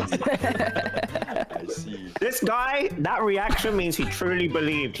 I see. This guy, that reaction means he truly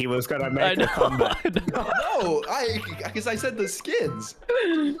believed he was gonna I make know. a comeback. No, because I said the skins.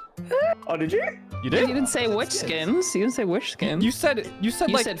 Oh, did you? You You did. didn't say which skins. You didn't say which skins. You said You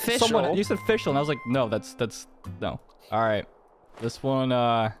like said someone. Fischl. You said Fischl, and I was like, no, that's no. All right, this one.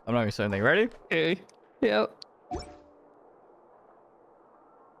 I'm not gonna say anything. Ready? Okay. Yep.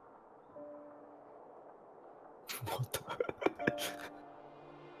 What the?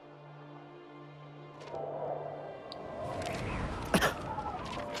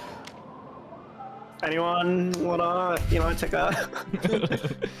 Anyone wanna, take a?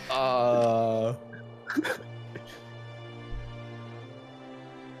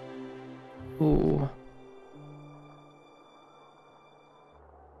 Ooh.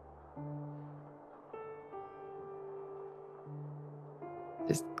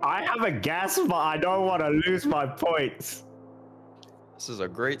 I have a guess, but I don't want to lose my points. This is a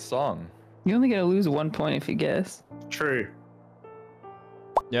great song. You only gotta lose 1 point if you guess. True.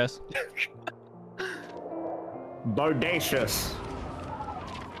 Yes. Bodacious.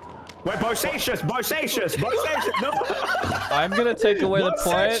 Wait, bodacious. No. I'm gonna take away the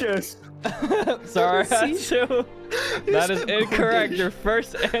point. Bodacious. Sorry, Atsu. That is incorrect. Your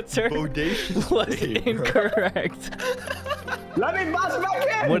first answer Bodacious was babe, bro. incorrect. Let me buzz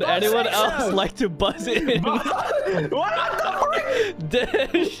back in. Would anyone else Bodacious. like to buzz in? What the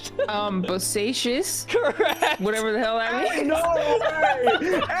Dish. Bosacious? Correct. Whatever the hell that frick? means. No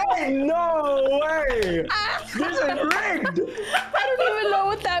way! Hey, no way! This is rigged! I don't even know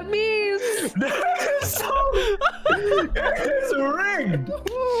what that means. This is so... It's rigged!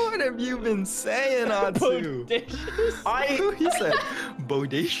 What? What have you been saying, Atsu? He said,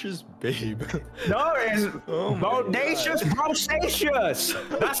 bodacious babe. No, it's Oh my bodacious, brosacious.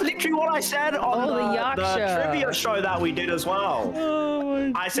 That's literally what I said on Oh, the the Yaksha. trivia show that we did as well. Oh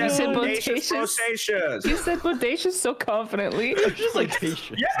my I said, You said bodacious, bodacious? brosacious. You said bodacious so confidently. Just like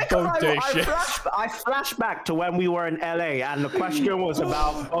bodacious. Yeah, because Bodacious. I flashed back to when we were in LA and the question was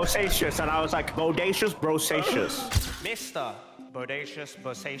about bodacious and I was like, bodacious, brosacious. Mr. Bodacious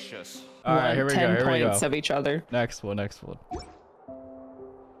Bosacious. All right, here we go. 10 Here we go. points of each other. Next one. Next one.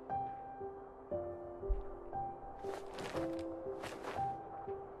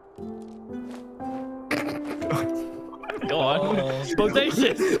 Go on.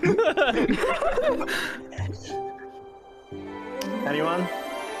 Bodacious. Anyone?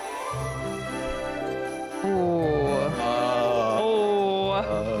 Ooh.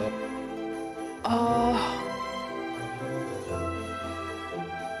 Oh.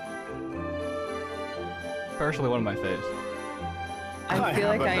 Personally, one of my faves. I feel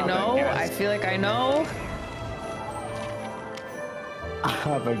like I have know. another I guess. feel like I know. I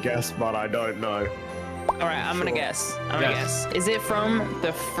have a guess, but I don't know. All right, I'm gonna guess. I'm gonna Yes. guess. Is it from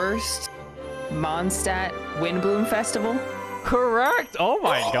the first Mondstadt Windbloom Festival? Correct. Oh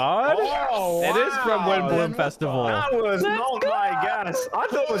my god. Oh, It is from wow. Windbloom Festival. That was not my guess. I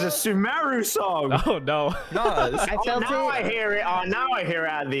thought it was a Sumeru song. Oh no. Nas. I felt Now I it. hear it. Oh, now I hear it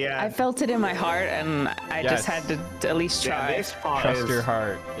at the end. I felt it in my heart, and I Yes. just had to at least Yeah, try. this part Trust is- your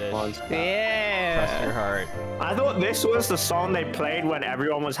heart. Dish. Trust your Yeah. heart. I thought this was the song they played when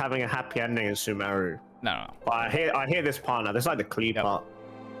everyone was having a happy ending in Sumeru. No, no. But I hear this part now. This is like the clean Yep. part.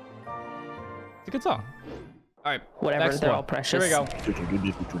 It's a good song. All right. Whatever, Next they're one. all precious. Here we go.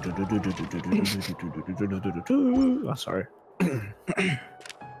 Oh, sorry.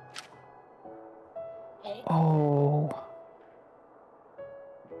 Oh.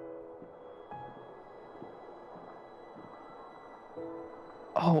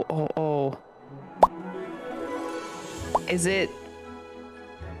 Oh. Is it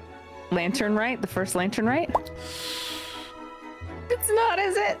Lantern Right? The first Lantern Right? It's not,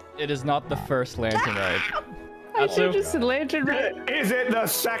 is it? It is not the first lantern, right? I Atsu? should just said Lantern Right. Is it the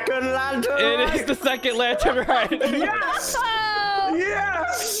second lantern? It is the second lantern, right? Yes! Oh,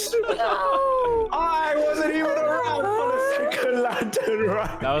 Yes! no. I wasn't even around for the second lantern,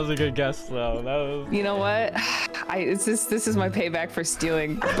 right? That was a good guess, though. That was. You know what? This is my payback for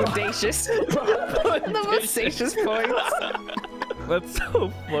stealing bodacious. The bodacious points. That's so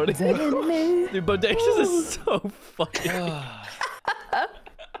funny. Dude, bodacious is so funny.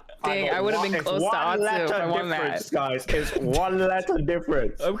 Dang, I would have been It's close to one Atsu if letter I won difference, that. guys. It's one letter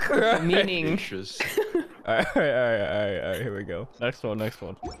difference. I'm correct. Meaning. Bodacious. All right. Here we go. Next one.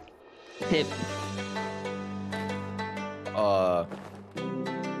 Tip.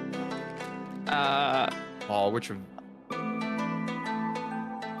 Oh, which of?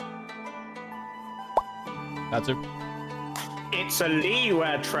 That's it. It's a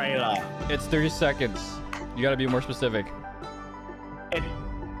Leeware trailer. It's 30 seconds. You gotta be more specific.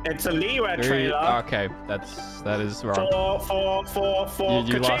 It's a Leeware 30 trailer. Okay, that is wrong. For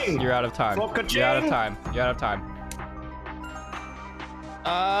You lost. ka-ching. You're out of time. For You're out of ka-ching. time. You're out of time.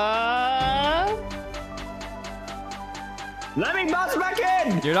 Let me buzz back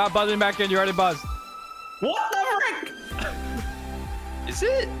in. You're not buzzing back in. You already buzzed. What the frick? Is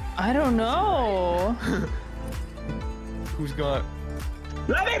it? I don't know. Who's got?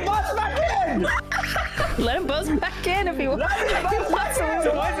 Let me buzz back in. Let him buzz back in if he wants. Let me buzz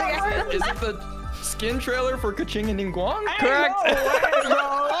back in. Is it the skin trailer for Kaching and Ningguang? Correct.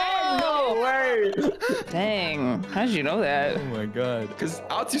 No way. Dang, how did you know that? Oh my god. Because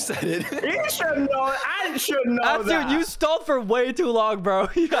Atsu said it. You should know. I should know Atsu, that. you stalled for way too long, bro.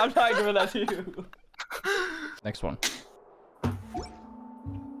 I'm not giving that to you. Next one.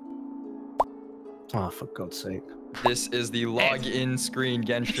 Oh, for God's sake. This is the login screen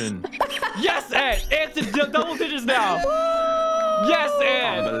Genshin. Yes, Ed. It's in double digits now. Yes,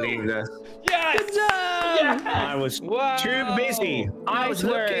 I Ed. believe this. Yes. Yes. I was too busy. I was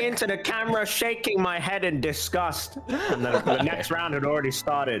Nice work. looking into the camera, shaking my head in disgust. And the next round had already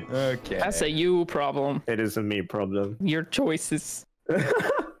started. Okay. That's a you problem. It is a me problem. Your choices.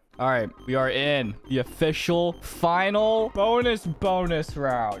 All right, we are in the official final bonus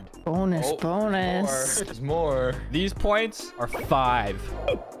round. Bonus. There's more. These points are 5.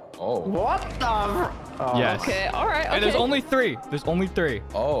 Oh. What the? Yes. Okay, all right. Okay. And there's only 3. There's only 3.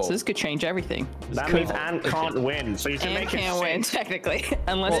 Oh. So this could change everything. That means Ant can't win, so you should And make it can't 6. win technically,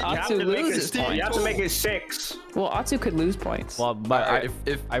 unless You have Atsu to make it loses 6. points. You have to make it 6. Well, Atsu could lose points. Well, but Alright,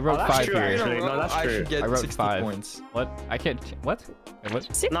 I wrote that's 5 true, here. actually. No, that's I true. should get I wrote 60 5 points. What? I can't. What? Wait,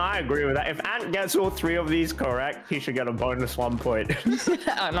 what? No, I agree with that. If Ant gets all 3 of these correct, he should get a bonus 1 point.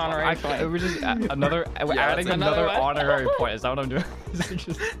 An honorary point. We're just another. We're adding that's another another one. honorary point. Is that what I'm doing?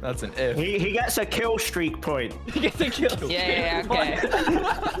 Just, That's an if. he gets a kill streak point. get the kill. Yeah, okay.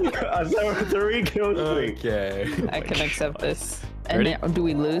 So 3 kill streak. Okay. I can accept this. And Ready? now, do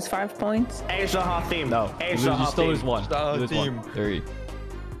we lose 5 points? Ace the hot theme. No, Ace you the hot still theme. lose 1. Style You lose team. 1. 3,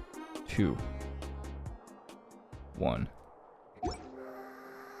 2, 1.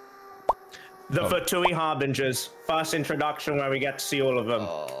 The Fatui Harbingers. First introduction where we get to see all of them.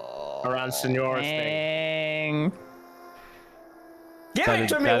 Around seniority. Dang. Give That it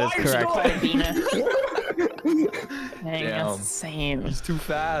is- to me, that is White correct. Dang, Damn. that's insane. He's too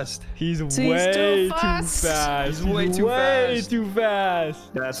fast. He's he's way too too fast. fast. He's way too way fast. too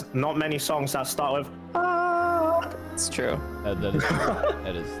fast. There's not many songs that start with. It's true. That is true.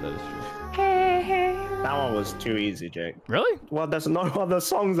 That is true. That one was too easy, Jake. Really? Well, there's no other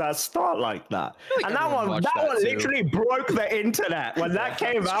songs that start like that. And that everyone one, watched that that one too. literally broke the internet when that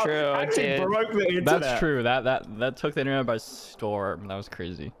came out. true, it actually did. broke the internet. That's true. That took the internet by storm. That was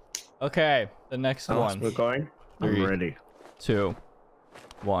crazy. Okay, the next one. We're going. 3, I'm ready. 2,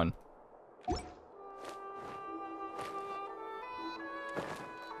 1.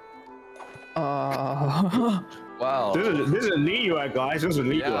 Wow. This is Liyue, guys. This is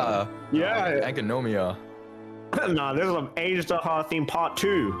Liyue. Yeah. Yeah. Angonomia. Nah, this is Age the Heart theme part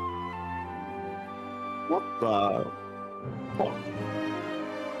 2. What the? What?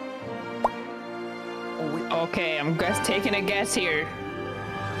 Okay, I'm taking a guess here.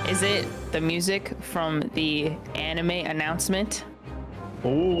 Is it the music from the anime announcement?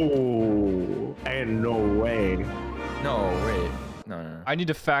 Oh, ain't no way. No, wait. No. I need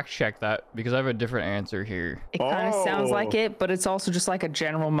to fact check that because I have a different answer here. It kind of sounds Oh. like it, but it's also just like a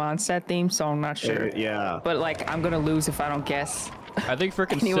general Mondstadt theme, so I'm not sure. Yeah. But like, I'm gonna lose if I don't guess. I think for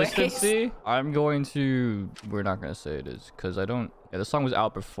Anyways. consistency, I'm going to. We're not gonna say it is because I don't. Yeah, the song was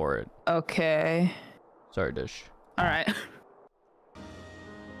out before it. Okay. Sorry, Dish. All right.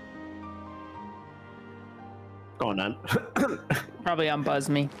 Go on, then. Probably unbuzz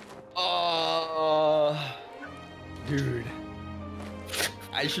me. Dude.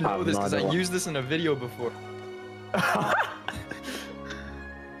 I should know this because I used this in a video before.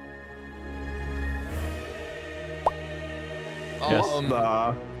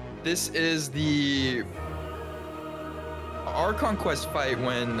 Yes. This is the Archon Quest fight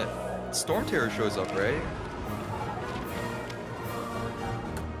when Storm Terror shows up, right?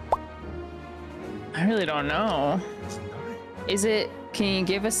 I really don't know. Is it? Can you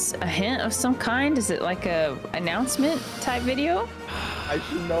give us a hint of some kind? Is it like a announcement type video? I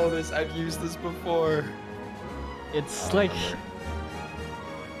should know this. I've used this before. It's like.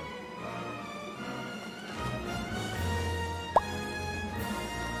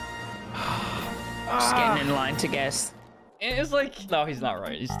 Just getting in line to guess. It's like. No, he's not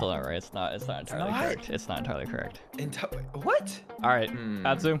right. He's still not right. It's not entirely correct. It's not entirely correct. What? All right,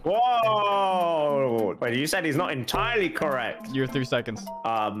 Atsu, Whoa! Wait, you said he's not entirely correct. your 3 seconds.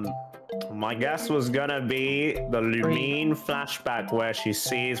 My guess was gonna be the Lumine flashback where she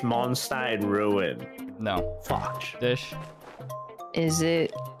sees Mondstadt in ruin. No. Fuck. Dish. Is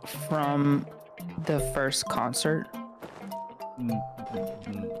it from the first concert?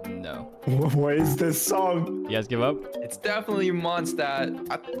 No. What is this song? You guys give up? It's definitely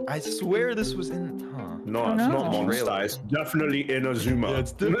Mondstadt. I swear this was in. Huh. No, it's not Mondstadt. It's definitely Inazuma.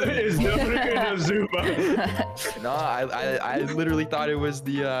 it's definitely- it's definitely Inazuma. No, I literally thought it was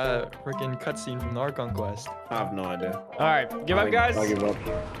the freaking cutscene from the Archon Quest. I have no idea. All right, give up, guys. I give up.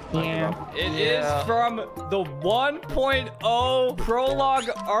 Yeah. It is Yeah. from the 1.0 prologue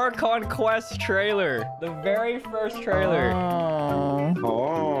Archon Quest trailer. The very first trailer. Oh.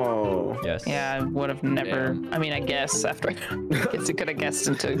 Oh. Yes. Yeah, I would have never. Damn. I mean, I guess after. I guess it could have guessed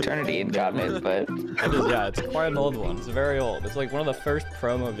into eternity and gotten it, but. It is, yeah, it's quite an old one. It's very old. It's like one of the first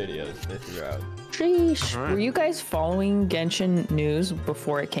promo videos they threw out. Sheesh. Were you guys following Genshin news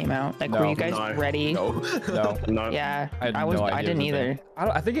before it came out? Like, were No. you guys No. ready? No. No. No. Yeah, I had I no idea I didn't it was a either. thing.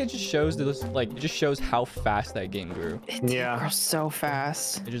 I think it just shows this, like, it just shows how fast that game grew. It did Yeah. grow so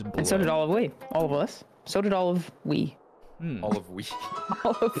fast. It just blew And so did up. all of us. So did all of we. All of we.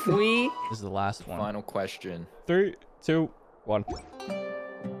 All of we. This is the last one. Final question. 3, 2, 1.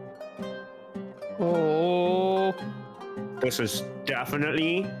 Oh. This is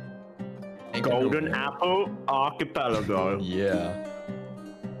definitely Ain't Golden no- Apple Archipelago. Yeah.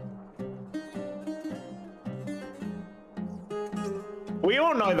 We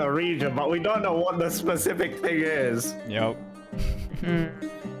all know the region, but we don't know what the specific thing is. Yep.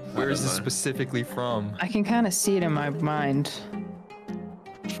 Where is this specifically from? I can kind of see it in my mind.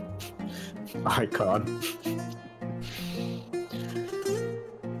 I can't.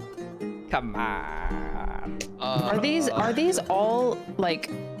 Come on. Are these all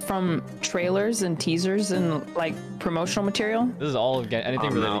like from trailers and teasers and like promotional material? This is all of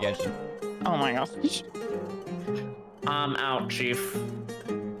anything related to Genshin. Oh my gosh. I'm out, Chief.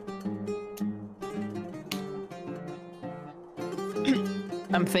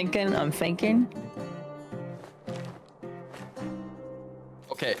 I'm thinking.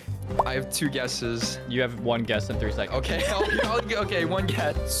 Okay, I have 2 guesses. You have one guess in 3 seconds. Okay, okay, one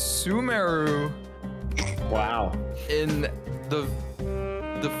guess. Sumeru Wow. in the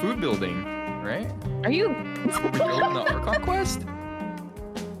food building, right? Are you? We go in the Archon quest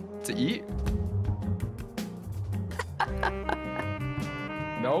to eat.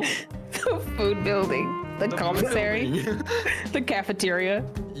 No. The food building, the commissary, building. the cafeteria.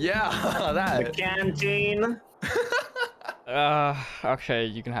 Yeah, The that. canteen. Okay,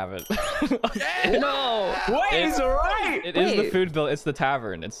 you can have it. No. Wait, he's right. It is the Wait. food bill. It's the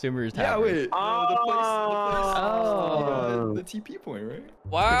tavern. It's Sumeru's Yeah, tavern. wait. Oh. The TP point, right?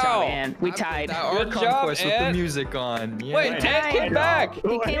 Wow. Man, we tied. That Good Archon job, quest with the Ant. music on. Yeah. Wait, Ant came back.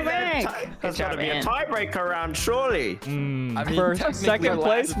 He came back. There's Good gotta job, be a Ant. tiebreaker round, surely. I mean, For technically, second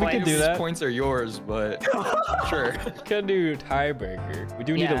place, we could do these that. points are yours, but sure. Could do tiebreaker. We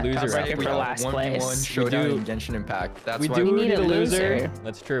do need Yeah, a loser. tiebreaker after for that. last place. 1v1 showdown do- in Genshin Impact. That's We why do We need need a a loser. loser.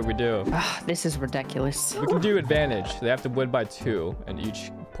 That's true. We do. Ah, this is ridiculous. We can do advantage. They have to win by 2, and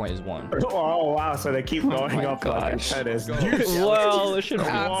each point is 1. Oh wow, so they keep going my up like gosh. tennis. Well, it shouldn't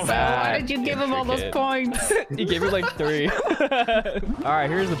be Why bad. did you give him all those Cricket. points? He gave me like 3. All right,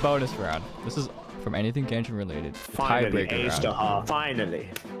 here's the bonus round. This is from anything Genshin related. Finally, Tiebreaker ace to round. half. Finally.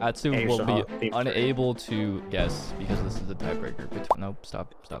 Atsu Ace will to be half, team unable to guess because this is a tiebreaker. Nope,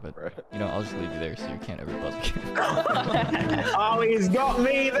 stop it. You know, I'll just leave you there so you can't ever buzz again. Oh, he's got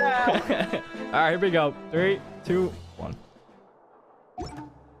me there. All right, here we go. 3, 2, 1.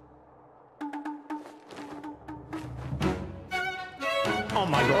 Oh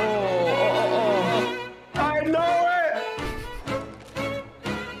my god. I know it.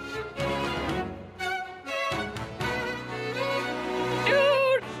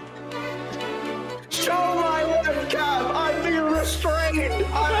 Dude! Show my webcam. I'm being restrained.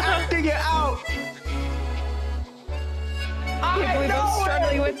 I'm acting it out. Can't believe I'm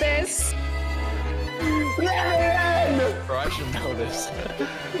struggling with this. Man. Bro, I should know this.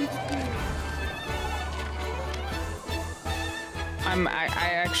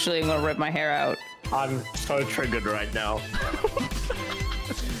 I actually am gonna rip my hair out. I'm so triggered right now.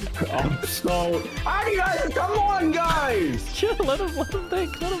 I'm so. How do you guys? Come on, guys. let him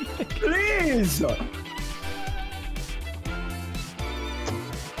think. Please.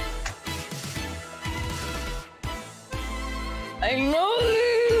 I know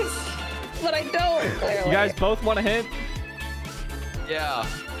this, but I don't. Clearly. You guys both want a hint? Yeah.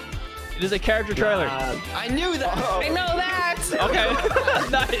 It is a character trailer. I knew that. I know that. Okay.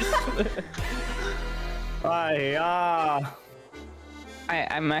 Nice.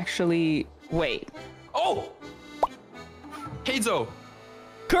 I'm actually. Wait. Oh! Heizo!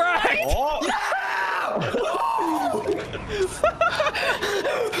 Correct.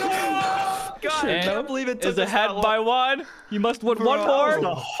 God, I can't believe it took is us ahead that long. by 1. You must win one The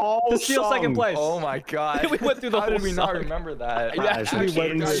more whole to steal second place. Oh my god. We went through the How did whole we not song. remember that? You That actually is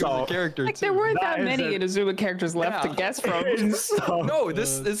went an through the insult. character Like there too. weren't That that is many a- Inazuma characters left to Yeah. guess from. Insult. No,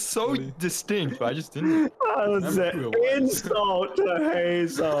 this is so distinct, but I just didn't. That was Remember an who it was. insult to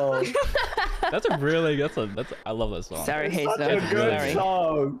Hazel. That's a really that's I love this song. Sorry, Hazel. Such a good Sorry.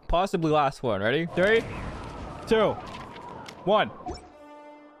 song. Possibly last one. Ready? 3, 2, 1.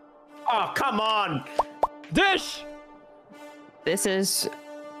 Oh, come on. Dish. This is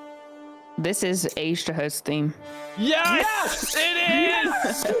Age to Host theme. Yes, it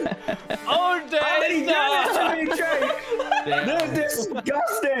is. Oh, How did he do this to me, Jake? Damn. This is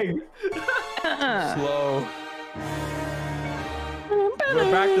disgusting. Slow.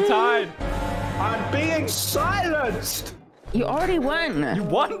 We're back to tied. I'm being silenced. You already won. You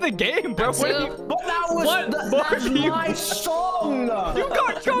won the game, bro. What are you? But that was What more that's do you- my song. You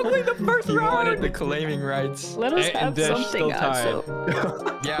got chocolate the first He wanted round. the claiming rights. Let us And have Dish something. still tied.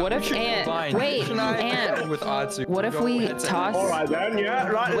 Atsu. Yeah, What we if should Ant- combine. wait, Dish and I Ant. with Atsu. What if Go we head to head. toss- All right then, yeah,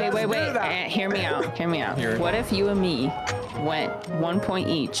 right. Wait, let's wait, do wait. that. Hear me out. Hear me out. Here. What if you and me went 1 point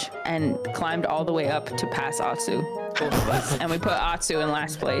each and climbed all the way up to pass Atsu. Both of us. And we put Atsu in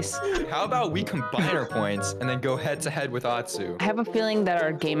last place. How about we combine our points and then go head to head with Atsu? I have a feeling that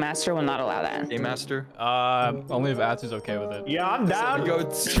our game master will not allow that. Game Master? Only if Atsu's okay with it. Yeah, I'm down. We go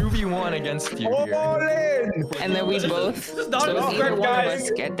 2v1 against you All here. in. And then we both, not in the so either script, one of guys.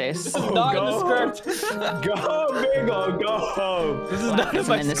 us get this. Not in the script. Go, Bingo, go. This is not in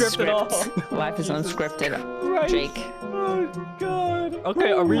my script at all. Life is unscripted. Right. Jake. Oh god.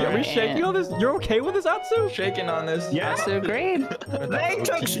 Okay, are we shaking on this? You're okay with this, Atsu? Shaking on this. Yeah. So great. They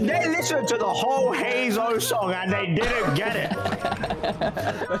listened to the whole Hazo song and they didn't get it.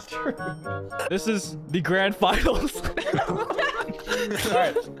 That's true. This is the grand finals. All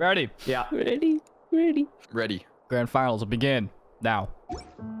right, ready? Yeah. Ready. Ready. Grand finals will begin now.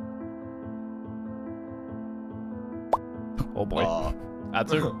 Oh boy.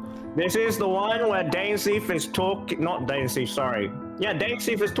 Atsu. This is the one where Dane Thief is talking. Not Dane Thief, sorry. Yeah, Dane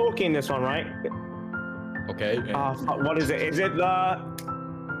Thief is talking in this one, right? Okay. What is it? Is it the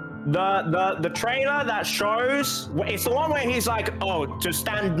trailer that shows? It's the one where he's like, "Oh, to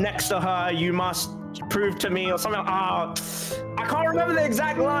stand next to her, you must prove to me," or something. I can't remember the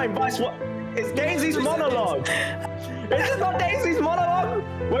exact line, but it's Daisy's monologue. Is it not Daisy's monologue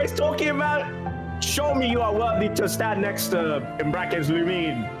where he's talking about, "Show me you are worthy to stand next to," in brackets,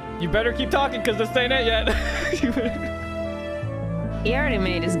 Lumine. You better keep talking because this ain't it yet. He already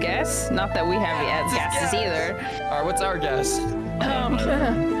made his guess. Not that we have yet guesses either. All right, what's our guess?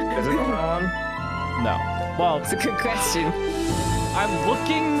 Is it the one? No. Well, It's a good question.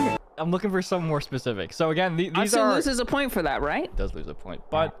 I'm looking for something more specific. So again, these Atsu are loses a point for that, right? does lose a point,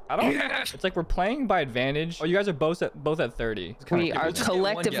 but I don't. It's like we're playing by advantage. Oh, you guys are both at 30. We are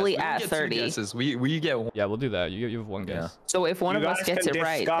collectively at 30. Guesses. We get one. Yeah, we'll do that. You have one guess. So if one of us gets it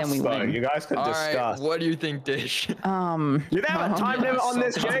right, then we win. You guys can All discuss. right, what do you think, Dish? Do they have a time limit on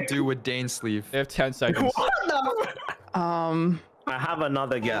this, Something Jake? to do with Dane's sleeve. They have 10 seconds. What the? Um, I have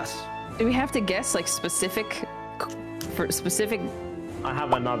another guess. do we have to guess like specific for specific? I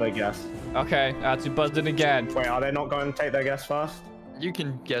have another guess. Okay, Atsu buzzed in again. Wait, are they not going to take their guess first? You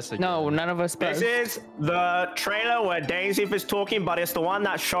can guess again. No, none of us. This is the trailer where Daisy is talking, but it's the one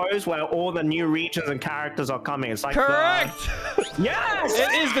that shows where all the new regions and characters are coming. It's like Correct. Yes!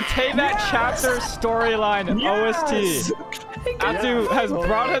 It is the Teyvat chapter storyline OST. Atsu has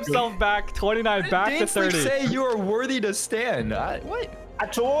brought himself back 29 back to Dane's sleeve 30. say you are worthy to stand. What?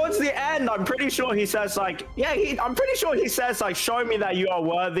 Towards the end, I'm pretty sure he says like, I'm pretty sure he says like, show me that you are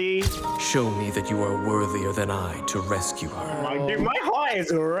worthy. Show me that you are worthier than I to rescue her. Like, dude, my heart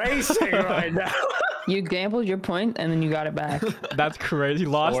is racing right now. You gambled your point and then you got it back. That's crazy.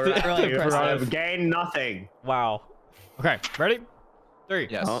 Lost it. Really impressive. I've gained nothing. Wow. Okay, ready? 3,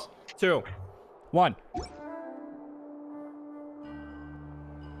 Yes. 2, 1.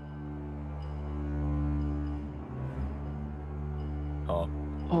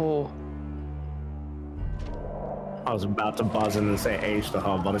 Oh, I was about to buzz in and say age to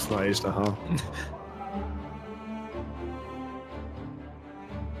her, but it's not age to her.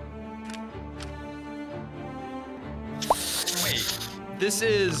 Wait. This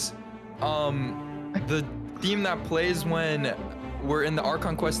is the theme that plays when we're in the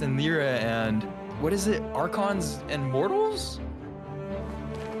Archon quest in Lyra, and what is it? Archons and Mortals?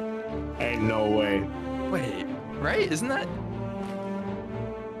 Ain't no way. Wait, right? Isn't that?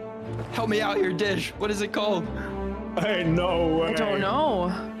 Help me out here, Dish. What is it called? Ain't no way. I don't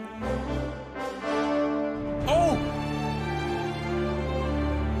know. Oh!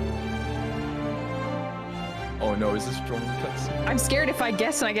 Oh no, is this strong cuts? I'm scared if I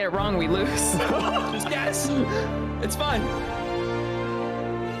guess and I get it wrong, we lose. Just guess. It's fine.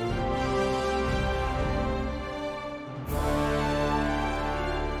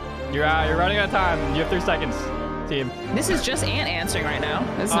 You're running out of time. You have 3 seconds, team. This is just Ant answering right now.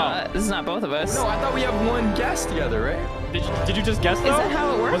 This is not both of us. No, I thought we have one guess together, right? Did you just guess though? Is that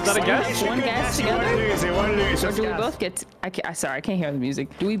how it works? Was that a guess? One guess You won't together? lose, you won't lose. Or Just do we guess. both get? Sorry, I can't hear the music.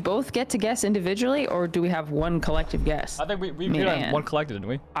 Do we both get to guess individually, or do we have one collective guess? I think we Me did and have Ant. one collected, didn't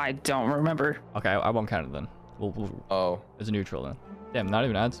we? I don't remember. Okay, I won't count it then. Oh. It's a neutral then. Damn, not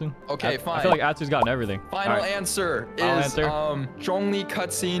even Atsu. Okay, I fine. feel like Atsu's gotten everything. Final All right. answer Final is answer. Zhongli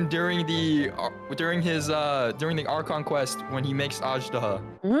cutscene during the Archon quest when he makes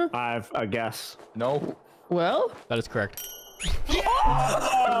Ajdaha. I have a guess. No. Well, That is correct.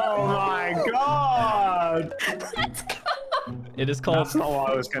 Oh my god! It is called That's not what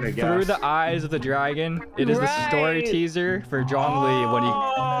I was gonna guess. Through the Eyes of the Dragon. It is the story teaser for Zhong Li when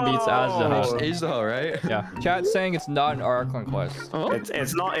he meets Azza. Azza, right? Yeah. Chat's saying it's not an Archon quest.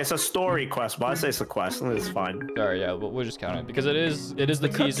 It's not. It's a story quest, but I say it's a quest, and it's fine. Sorry, yeah, we'll just count it because it is the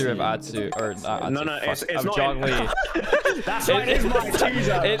teaser of Atsu or not Atsu, No, it's of not. Zhong Li. That's why it is my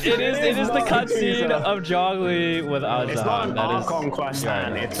teaser. It is the cutscene of Zhong Li with Azza. It's not an That is- Archon quest,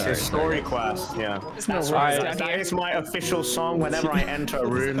 man. It's a story quest. Yeah. There's no words right. down That here. is my official song. Whenever I enter a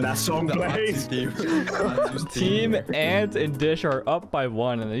room, that song plays. Team Ant and Dish are up by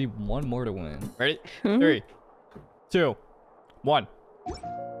 1, and they need 1 more to win. Ready? 3, 2, 1.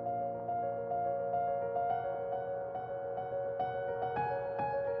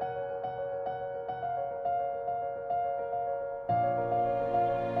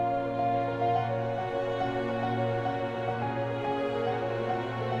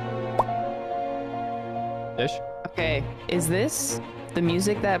 Dish? Okay, is this the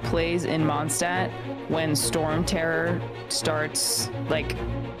music that plays in Mondstadt when Storm Terror starts, like,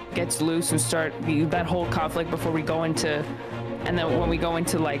 gets loose and that whole conflict before we go into, and then when we go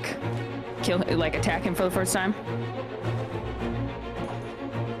into, like, attack him for the first time?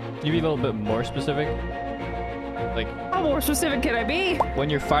 Can you be a little bit more specific? Like, How more specific can I be? when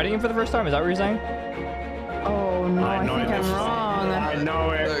you're fighting him for the first time, is that what you're saying? Oh no, I think I'm wrong. I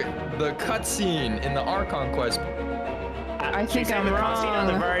know it. The cutscene in the Archon quest. I think I'm the cutscene at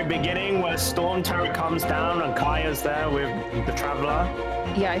the wrong. very beginning where Storm Terror comes down and Kaya's there with the Traveler.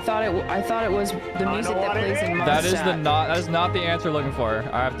 Yeah, I thought it was the music know that what it plays in is. Mondstadt. That is not the answer looking for.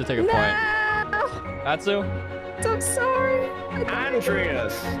 I have to take a point. No! Atsu? I'm sorry.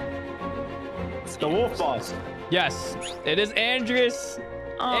 Andreas. The wolf boss. Yes, it is Andreas.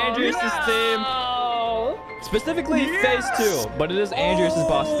 Oh, Andreas' theme. Specifically phase 2, but it is Andreas'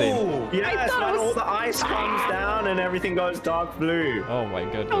 boss theme. Yes, thought when it was- all the ice comes down and everything goes dark blue. Oh my I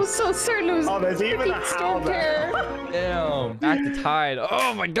was goodness. so certain it was Oh, there's even a freaking howl Storm there. Terror. Damn. Back to tied.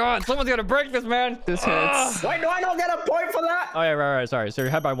 Oh my god, someone's gotta break this, man. This hurts. Wait, do I not get a point for that? Oh yeah, right. Sorry. So you're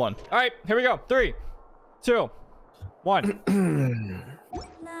ahead by 1. All right, here we go. 3, 2, 1.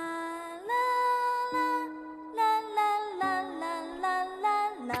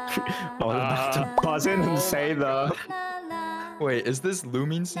 I was about to buzz in and say the... Wait, is this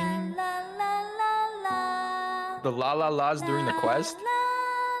Lumin singing? The la la la's during the quest?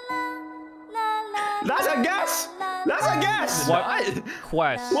 That's a guess! That's a guess! What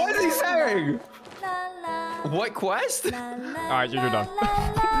quest? What is he saying? What quest? All right, you're done.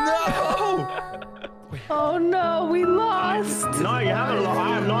 No! Oh no, we lost. No, you haven't lost. I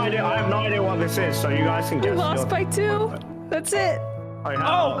have no idea. I have no idea what this is, so you guys can We guess. lost by 2. That's it.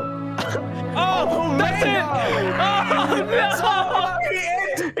 Oh, that's it. Oh no!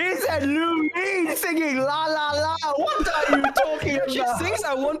 He said Lou Me singing La La La. What are you talking about? She sings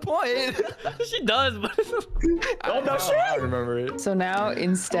at one point. She does, but Oh, no I shit. remember it. So now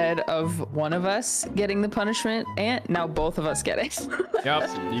instead of one of us getting the punishment, and now both of us get it. yep.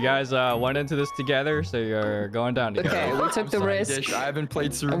 You guys went into this together, so you're going down together. Okay, we took the Sorry, risk. Dish, I haven't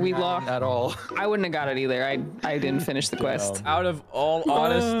played through We Madden lost. at all. I wouldn't have got it either. I didn't finish the quest. Out of all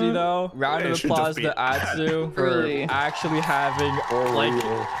honesty, though, round It of should applause just be to Atsu for Really? actually having like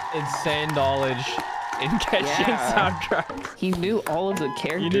insane knowledge in Genshin Yeah. soundtracks. He knew all of the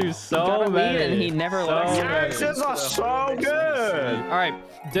characters. You knew He so got a lead many. and he never So left. many. Characters are so good. All right,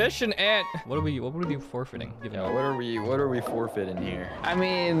 Dish and Ant. What would we be forfeiting? Give Yeah, me- what are we forfeiting here? I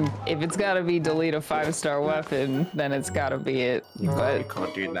mean, if it's gotta be delete a 5-star weapon, then it's gotta be it. But You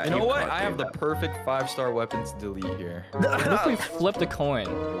can't do that. You know what? can't I do have the that. perfect 5-star weapon to delete here. What if we flipped a coin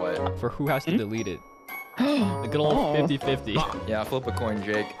What? for who has to delete it? The good old 50-50. Yeah, flip a coin,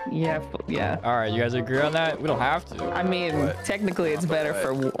 Jake. yeah. All right, you guys agree on that? We don't have to. I mean, technically, it's better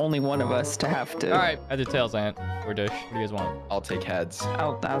for only one of us to have to. All right, heads or tails, Ant or Dish. What do you guys want? I'll take heads. I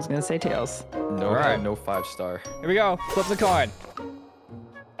was gonna say tails. No, All right. no 5-star. Here we go. Flip the coin.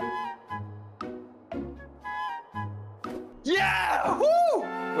 Yeah! Woo!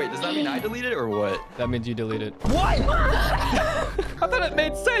 Wait, does that mean I deleted it or what? That means you delete it. What? I thought it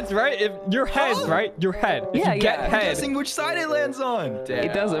made sense, right? If your heads, right? Your head. If Yeah, you get yeah. head. Guessing which side it lands on. Damn.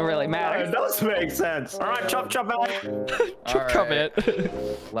 It doesn't really It matter. does make sense. All right, chop it. All Come right.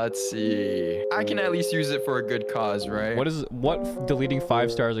 it. Let's see. I can at least use it for a good cause, right? What deleting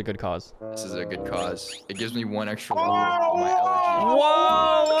 5 stars a good cause? This is a good cause. It gives me 1 extra loot on my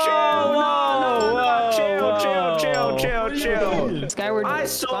LG. Chill. Skyward I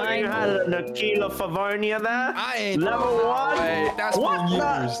saw you had an Aquila Favonia there. I ain't Level 1. Wait, that's What being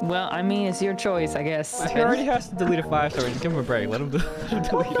the- used. Well, I mean, it's your choice, I guess. He already has to delete a 5 star. Just give him a break. Let him delete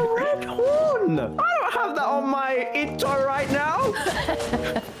it. Red horn. I don't have that on my Ito right now.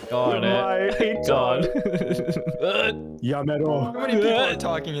 God, My God. Yamero. How many people are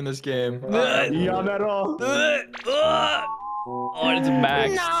talking in this game? Yamero. Oh, it's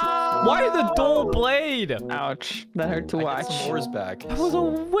maxed. No! Why the dull blade? Ouch. That hurt to I watch. get some ores back. That was a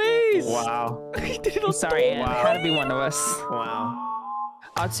waste. Wow. He did it on Sorry, Anne. Wow. Had to be one of us. Wow.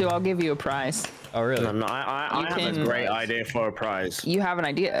 Atsu, I'll give you a prize. Oh, really? No, I have can- a great idea for a prize. You have an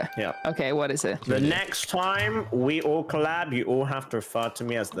idea? Yeah. Okay, what is it? The next time we all collab, you all have to refer to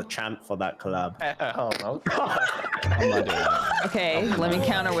me as the champ for that collab. Hell no. I'm not doing that. Okay, let me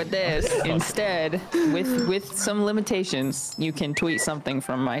counter with this. Instead, with some limitations, you can tweet something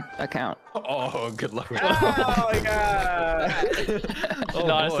from my account. Oh, good luck with Oh yeah.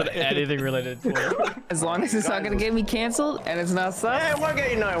 Not boy. anything related to it. As long as it's not gonna get me canceled and it's not sus. It won't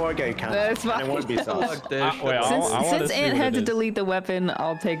get you. No, it won't get you cancelled. That's fine. And it won't be sus. Fuck this. Wait, I wanna Since see Ant what had it to is. delete the weapon,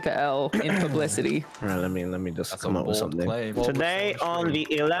 I'll take the L in publicity. All right, let me just That's come a up with bold something. claim. Today, on the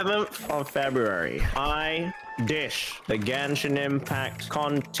 11th of February, I Dish, the Genshin Impact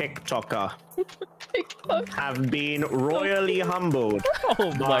con TikToker, have been royally humbled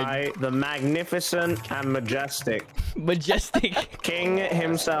Oh my. by the magnificent and majestic Majestic. King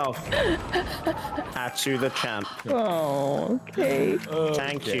himself, Atsu the champ. Oh, okay.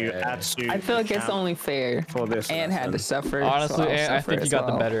 Thank you, Okay. Atsu. I feel like the it's champ, only fair. for this. Ant had to lesson. suffer. Honestly, so I'll Ant, I suffer think you as got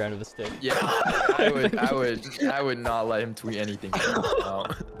the well. better end of the stick. Yeah, I would not let him tweet anything. No.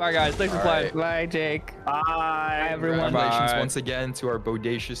 Bye, guys. Thanks for All playing. right. Bye, Jake. Bye, everyone. Congratulations Bye. once again to our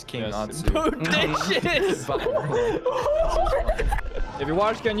bodacious King Yes. Atsu. Bodacious. Bye, everyone. If you're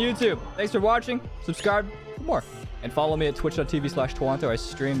watching on YouTube, thanks for watching. Subscribe for more. And follow me at twitch.tv/Tuonto. I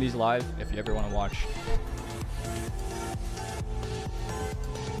stream these live if you ever want to watch.